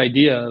kind of that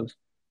idea of,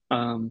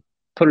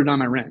 put it on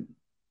my rent.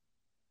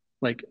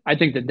 Like, I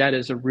think that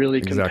is a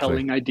really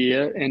compelling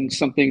idea, and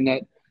something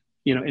that,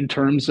 in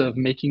terms of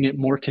making it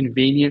more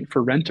convenient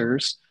for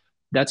renters,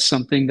 that's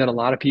something that a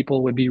lot of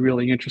people would be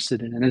really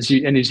interested in. And as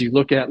you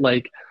look at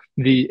like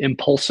the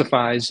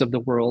Impulsifys of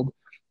the world,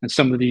 and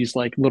some of these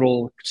like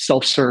little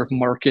self-serve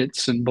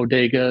markets and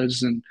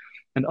bodegas and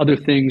other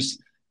things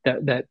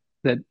that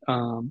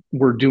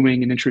we're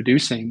doing and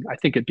introducing, I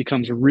think it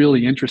becomes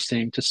really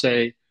interesting to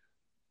say,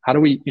 how do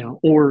we,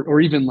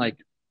 or even like,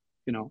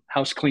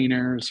 house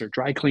cleaners or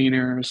dry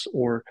cleaners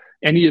or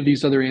any of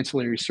these other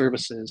ancillary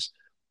services,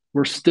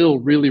 we're still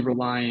really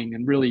relying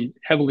and really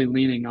heavily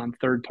leaning on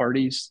third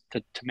parties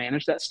to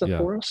manage that stuff Yeah.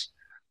 for us.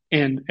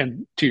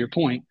 And to your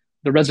point,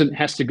 the resident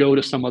has to go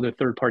to some other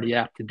third party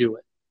app to do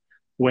it,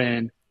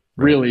 when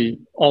Right. really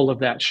all of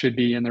that should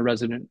be in the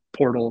resident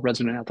portal,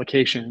 resident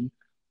application.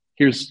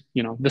 Here's,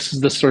 this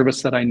is the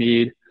service that I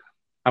need.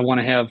 I want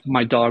to have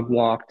my dog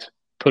walked,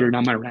 put it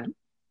on my rent.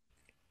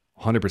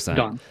 100%.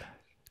 Done.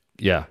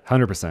 Yeah,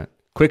 100%.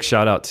 Quick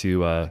shout out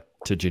to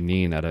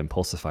Janine at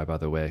Impulsify, by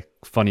the way.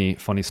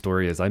 Funny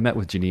story is I met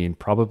with Janine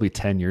probably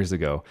 10 years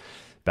ago,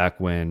 back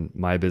when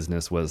my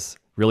business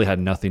really had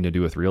nothing to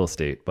do with real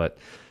estate, but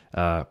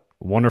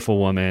wonderful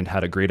woman,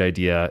 had a great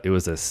idea. It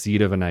was a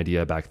seed of an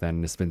idea back then.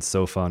 And it's been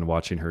so fun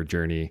watching her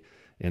journey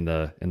in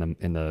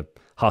the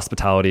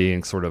hospitality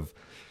and sort of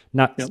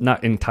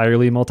not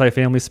entirely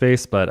multifamily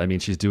space, but I mean,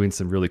 she's doing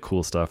some really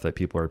cool stuff that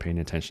people are paying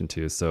attention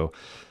to. So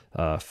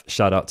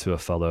shout out to a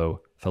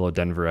fellow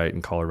Denverite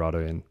in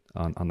Colorado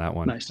on that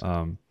one. Nice.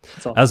 Awesome.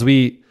 As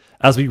we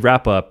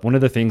wrap up, one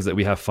of the things that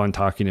we have fun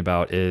talking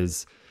about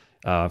is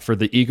for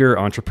the eager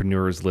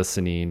entrepreneurs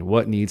listening,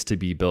 what needs to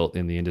be built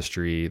in the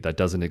industry that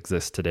doesn't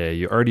exist today?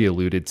 You already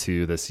alluded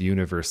to this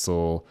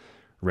universal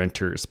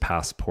renters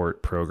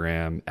passport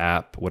program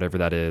app, whatever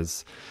that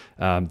is.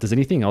 Does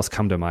anything else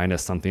come to mind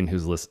as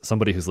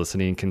somebody who's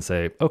listening can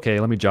say, okay,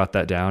 let me jot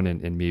that down,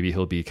 and maybe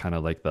he'll be kind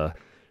of like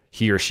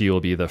he or she will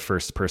be the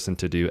first person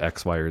to do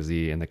X, Y, or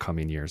Z in the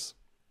coming years?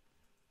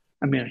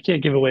 I mean, I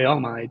can't give away all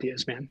my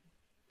ideas, man.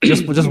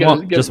 Just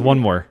one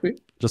more. We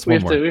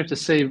have to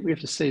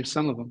save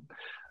some of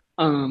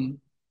them.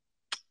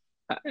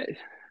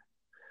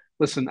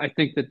 Listen, I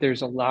think that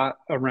there's a lot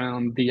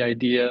around the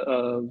idea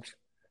of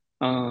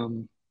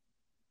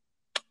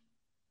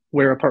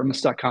where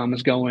apartments.com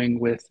is going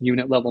with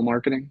unit level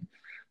marketing,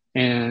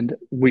 and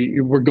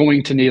we're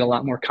going to need a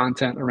lot more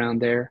content around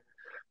there.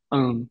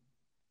 One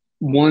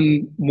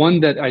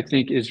that I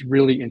think is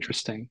really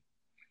interesting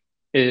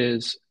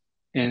is,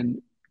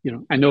 and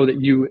I know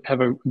that you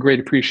have a great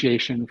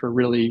appreciation for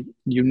really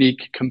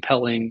unique,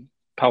 compelling,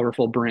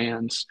 powerful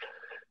brands.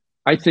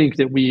 I think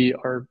that we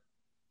are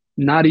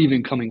not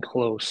even coming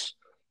close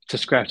to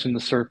scratching the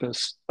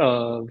surface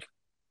of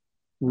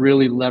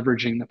really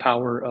leveraging the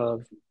power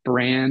of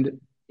brand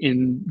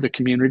in the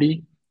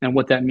community and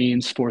what that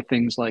means for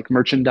things like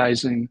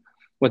merchandising,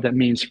 what that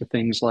means for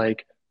things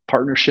like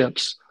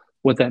partnerships,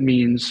 what that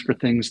means for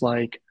things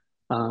like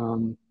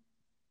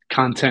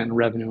content and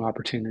revenue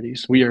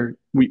opportunities.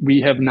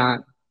 We have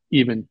not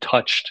even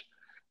touched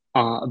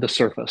the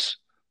surface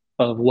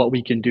of what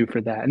we can do for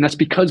that, and that's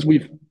because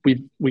we've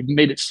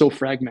made it so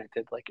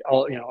fragmented. Like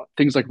all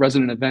things like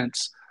resident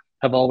events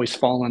have always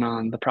fallen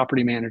on the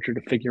property manager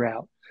to figure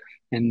out,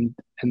 and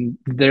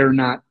they're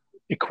not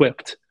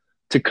equipped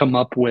to come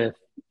up with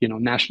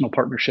national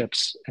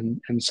partnerships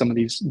and some of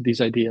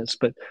these ideas.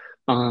 But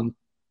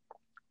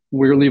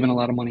we're leaving a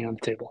lot of money on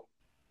the table.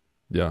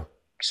 Yeah.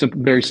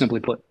 Very simply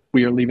put,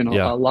 we are leaving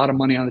a lot of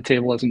money on the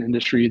table as an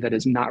industry that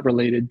is not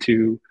related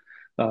to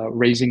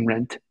raising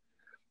rent.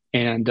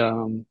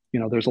 And,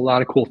 there's a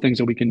lot of cool things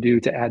that we can do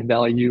to add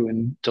value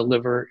and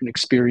deliver an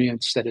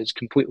experience that is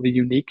completely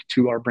unique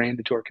to our brand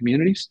and to our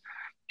communities.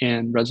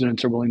 And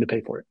residents are willing to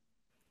pay for it.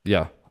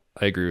 Yeah,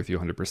 I agree with you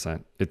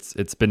 100%.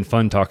 It's been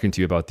fun talking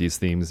to you about these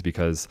themes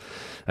because,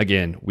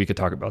 again, we could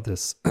talk about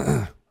this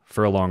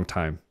for a long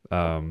time.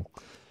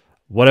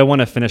 What I want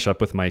to finish up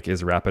with, Mike,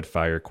 is rapid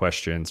fire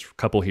questions. A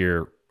couple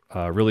here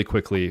really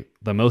quickly.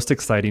 The most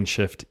exciting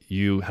shift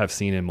you have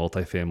seen in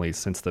multifamily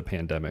since the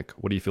pandemic.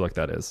 What do you feel like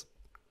that is?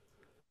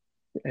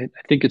 I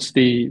think it's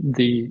the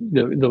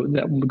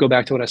go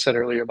back to what I said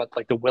earlier about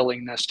like the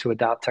willingness to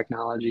adopt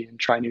technology and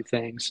try new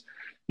things.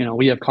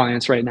 We have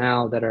clients right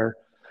now that are,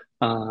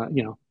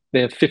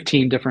 they have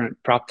 15 different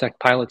prop tech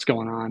pilots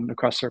going on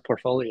across their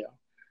portfolio.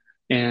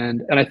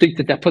 And I think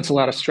that puts a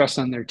lot of stress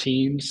on their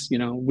teams.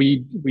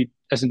 We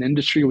as an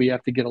industry, we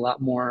have to get a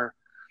lot more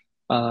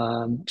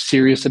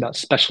serious about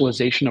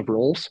specialization of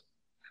roles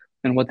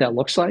and what that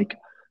looks like.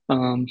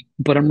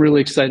 But I'm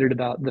really excited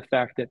about the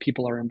fact that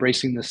people are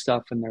embracing this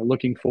stuff and they're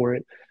looking for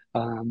it,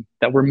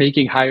 that we're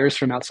making hires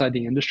from outside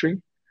the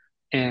industry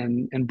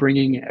and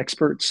bringing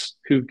experts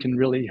who can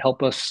really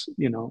help us,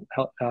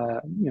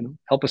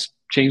 help us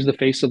change the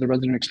face of the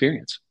resident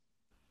experience.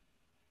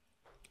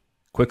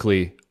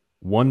 Quickly,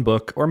 one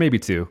book or maybe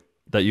two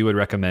that you would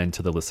recommend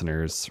to the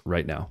listeners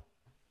right now.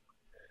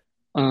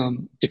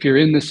 If you're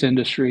in this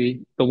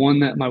industry, the one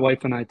that my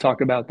wife and I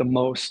talk about the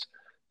most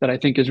that I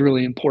think is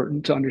really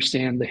important to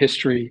understand the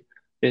history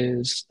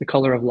is The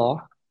Color of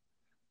Law.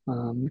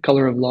 The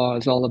Color of Law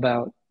is all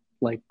about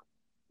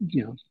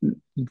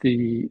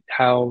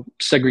how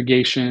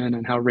segregation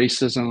and how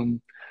racism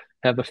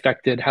have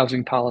affected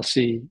housing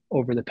policy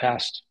over the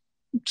past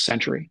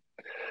century.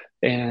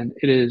 And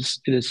it is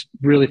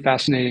really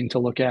fascinating to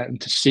look at and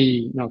to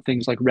see,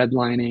 things like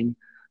redlining,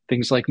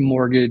 things like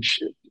mortgage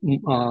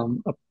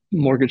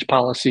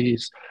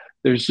policies.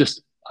 There's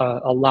just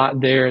a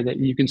lot there that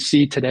you can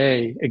see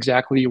today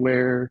exactly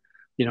where,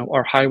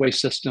 our highway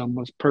system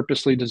was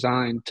purposely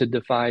designed to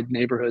divide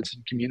neighborhoods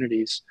and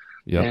communities.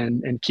 Yep.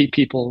 and keep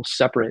people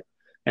separate.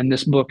 And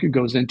this book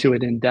goes into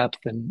it in depth,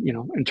 and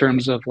in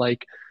terms of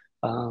like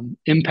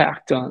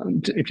impact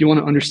on, if you want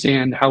to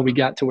understand how we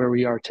got to where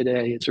we are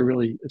today, it's a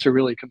really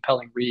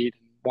compelling read,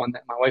 and one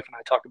that my wife and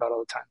I talk about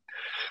all the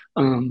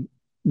time.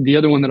 The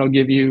other one that I'll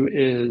give you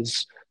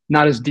is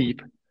not as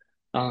deep.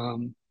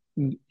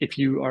 If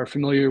you are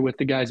familiar with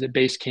the guys at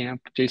Basecamp,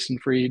 Jason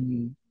Fried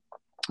and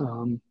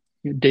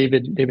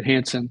David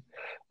Hansen,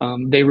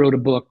 they wrote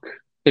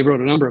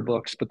a number of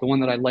books, but the one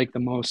that I like the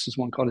most is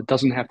one called "It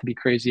Doesn't Have to Be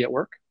Crazy at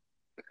Work."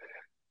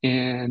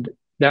 And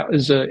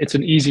it's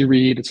an easy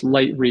read. It's a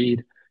light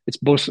read. It's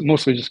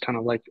mostly just kind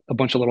of like a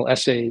bunch of little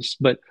essays,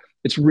 but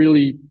it's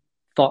really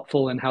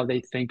thoughtful in how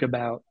they think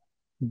about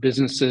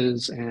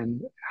businesses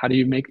and how do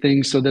you make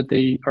things so that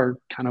they are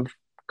kind of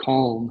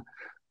calm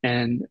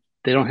and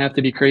they don't have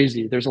to be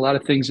crazy. There's a lot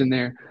of things in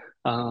there.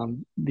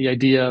 The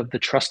idea of the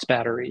trust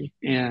battery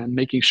and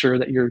making sure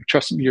that your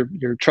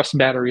trust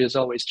battery is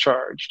always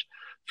charged.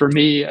 For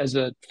me, as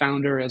a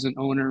founder, as an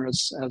owner,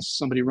 as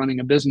somebody running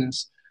a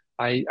business,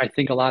 I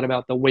think a lot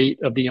about the weight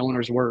of the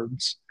owner's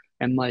words.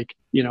 And like,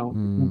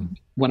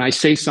 when I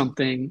say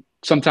something,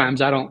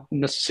 sometimes I don't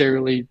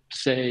necessarily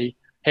say,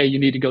 hey, you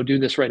need to go do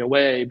this right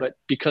away. But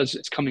because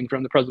it's coming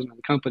from the president of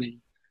the company,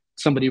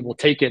 somebody will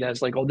take it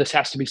as like, oh, this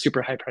has to be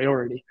super high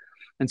priority.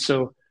 And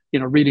so,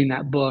 reading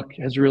that book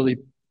has really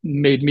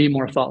made me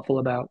more thoughtful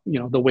about,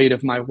 the weight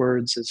of my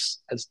words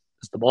as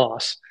the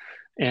boss.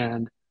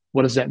 And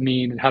what does that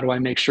mean? And how do I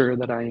make sure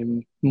that I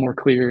am more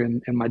clear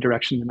in my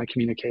direction and my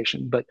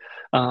communication? But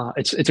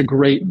it's a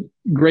great,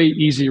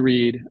 easy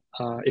read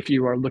if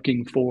you are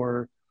looking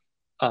for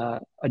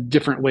a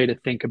different way to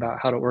think about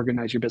how to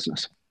organize your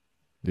business.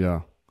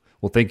 Yeah.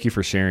 Well, thank you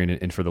for sharing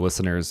it. And for the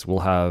listeners, we'll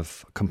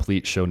have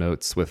complete show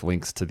notes with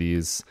links to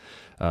these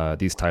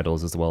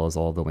titles, as well as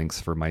all the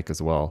links for Mike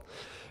as well.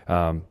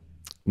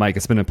 Mike,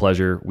 it's been a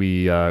pleasure.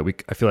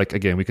 I feel like,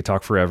 again, we could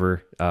talk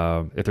forever.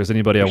 If there's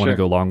anybody I want to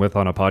go along with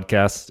on a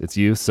podcast, it's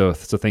you. So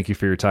thank you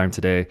for your time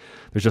today.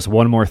 There's just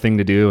one more thing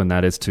to do, and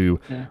that is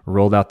to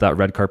roll out that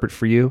red carpet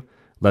for you.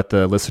 Let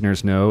the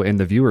listeners know and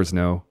the viewers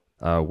know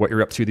what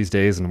you're up to these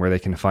days and where they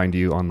can find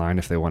you online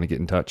if they want to get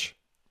in touch.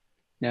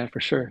 Yeah, for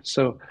sure.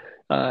 So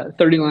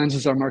 30 Lines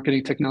is our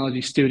marketing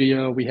technology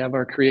studio. We have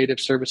our creative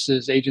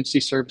services, agency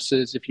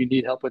services. If you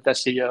need help with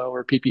SEO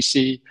or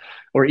PPC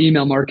or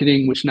email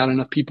marketing, which not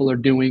enough people are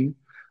doing,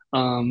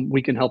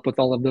 we can help with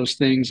all of those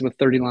things with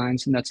 30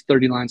 Lines, and that's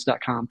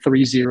 30lines.com,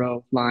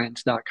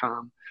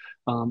 30lines.com.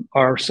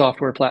 Our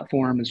software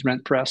platform is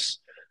RentPress,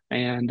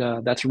 and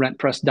that's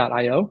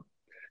rentpress.io.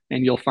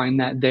 And you'll find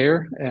that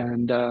there.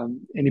 And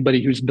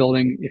anybody who's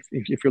building,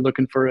 if you're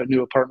looking for a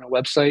new apartment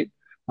website,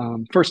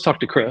 first talk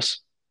to Chris.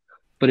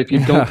 But if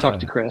you don't talk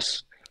to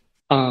Chris,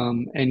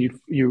 and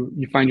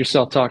you find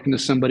yourself talking to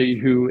somebody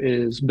who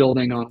is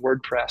building on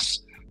WordPress,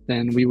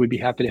 then we would be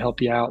happy to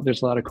help you out.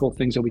 There's a lot of cool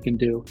things that we can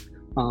do.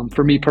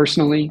 For me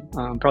personally,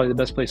 probably the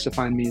best place to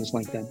find me is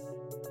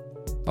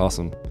LinkedIn.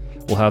 Awesome.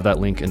 We'll have that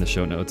link in the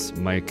show notes.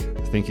 Mike,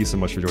 thank you so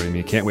much for joining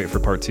me. Can't wait for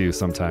part 2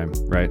 sometime,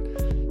 right?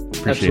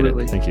 Appreciate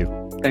Absolutely. it. Thank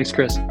you. Thanks,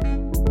 Chris.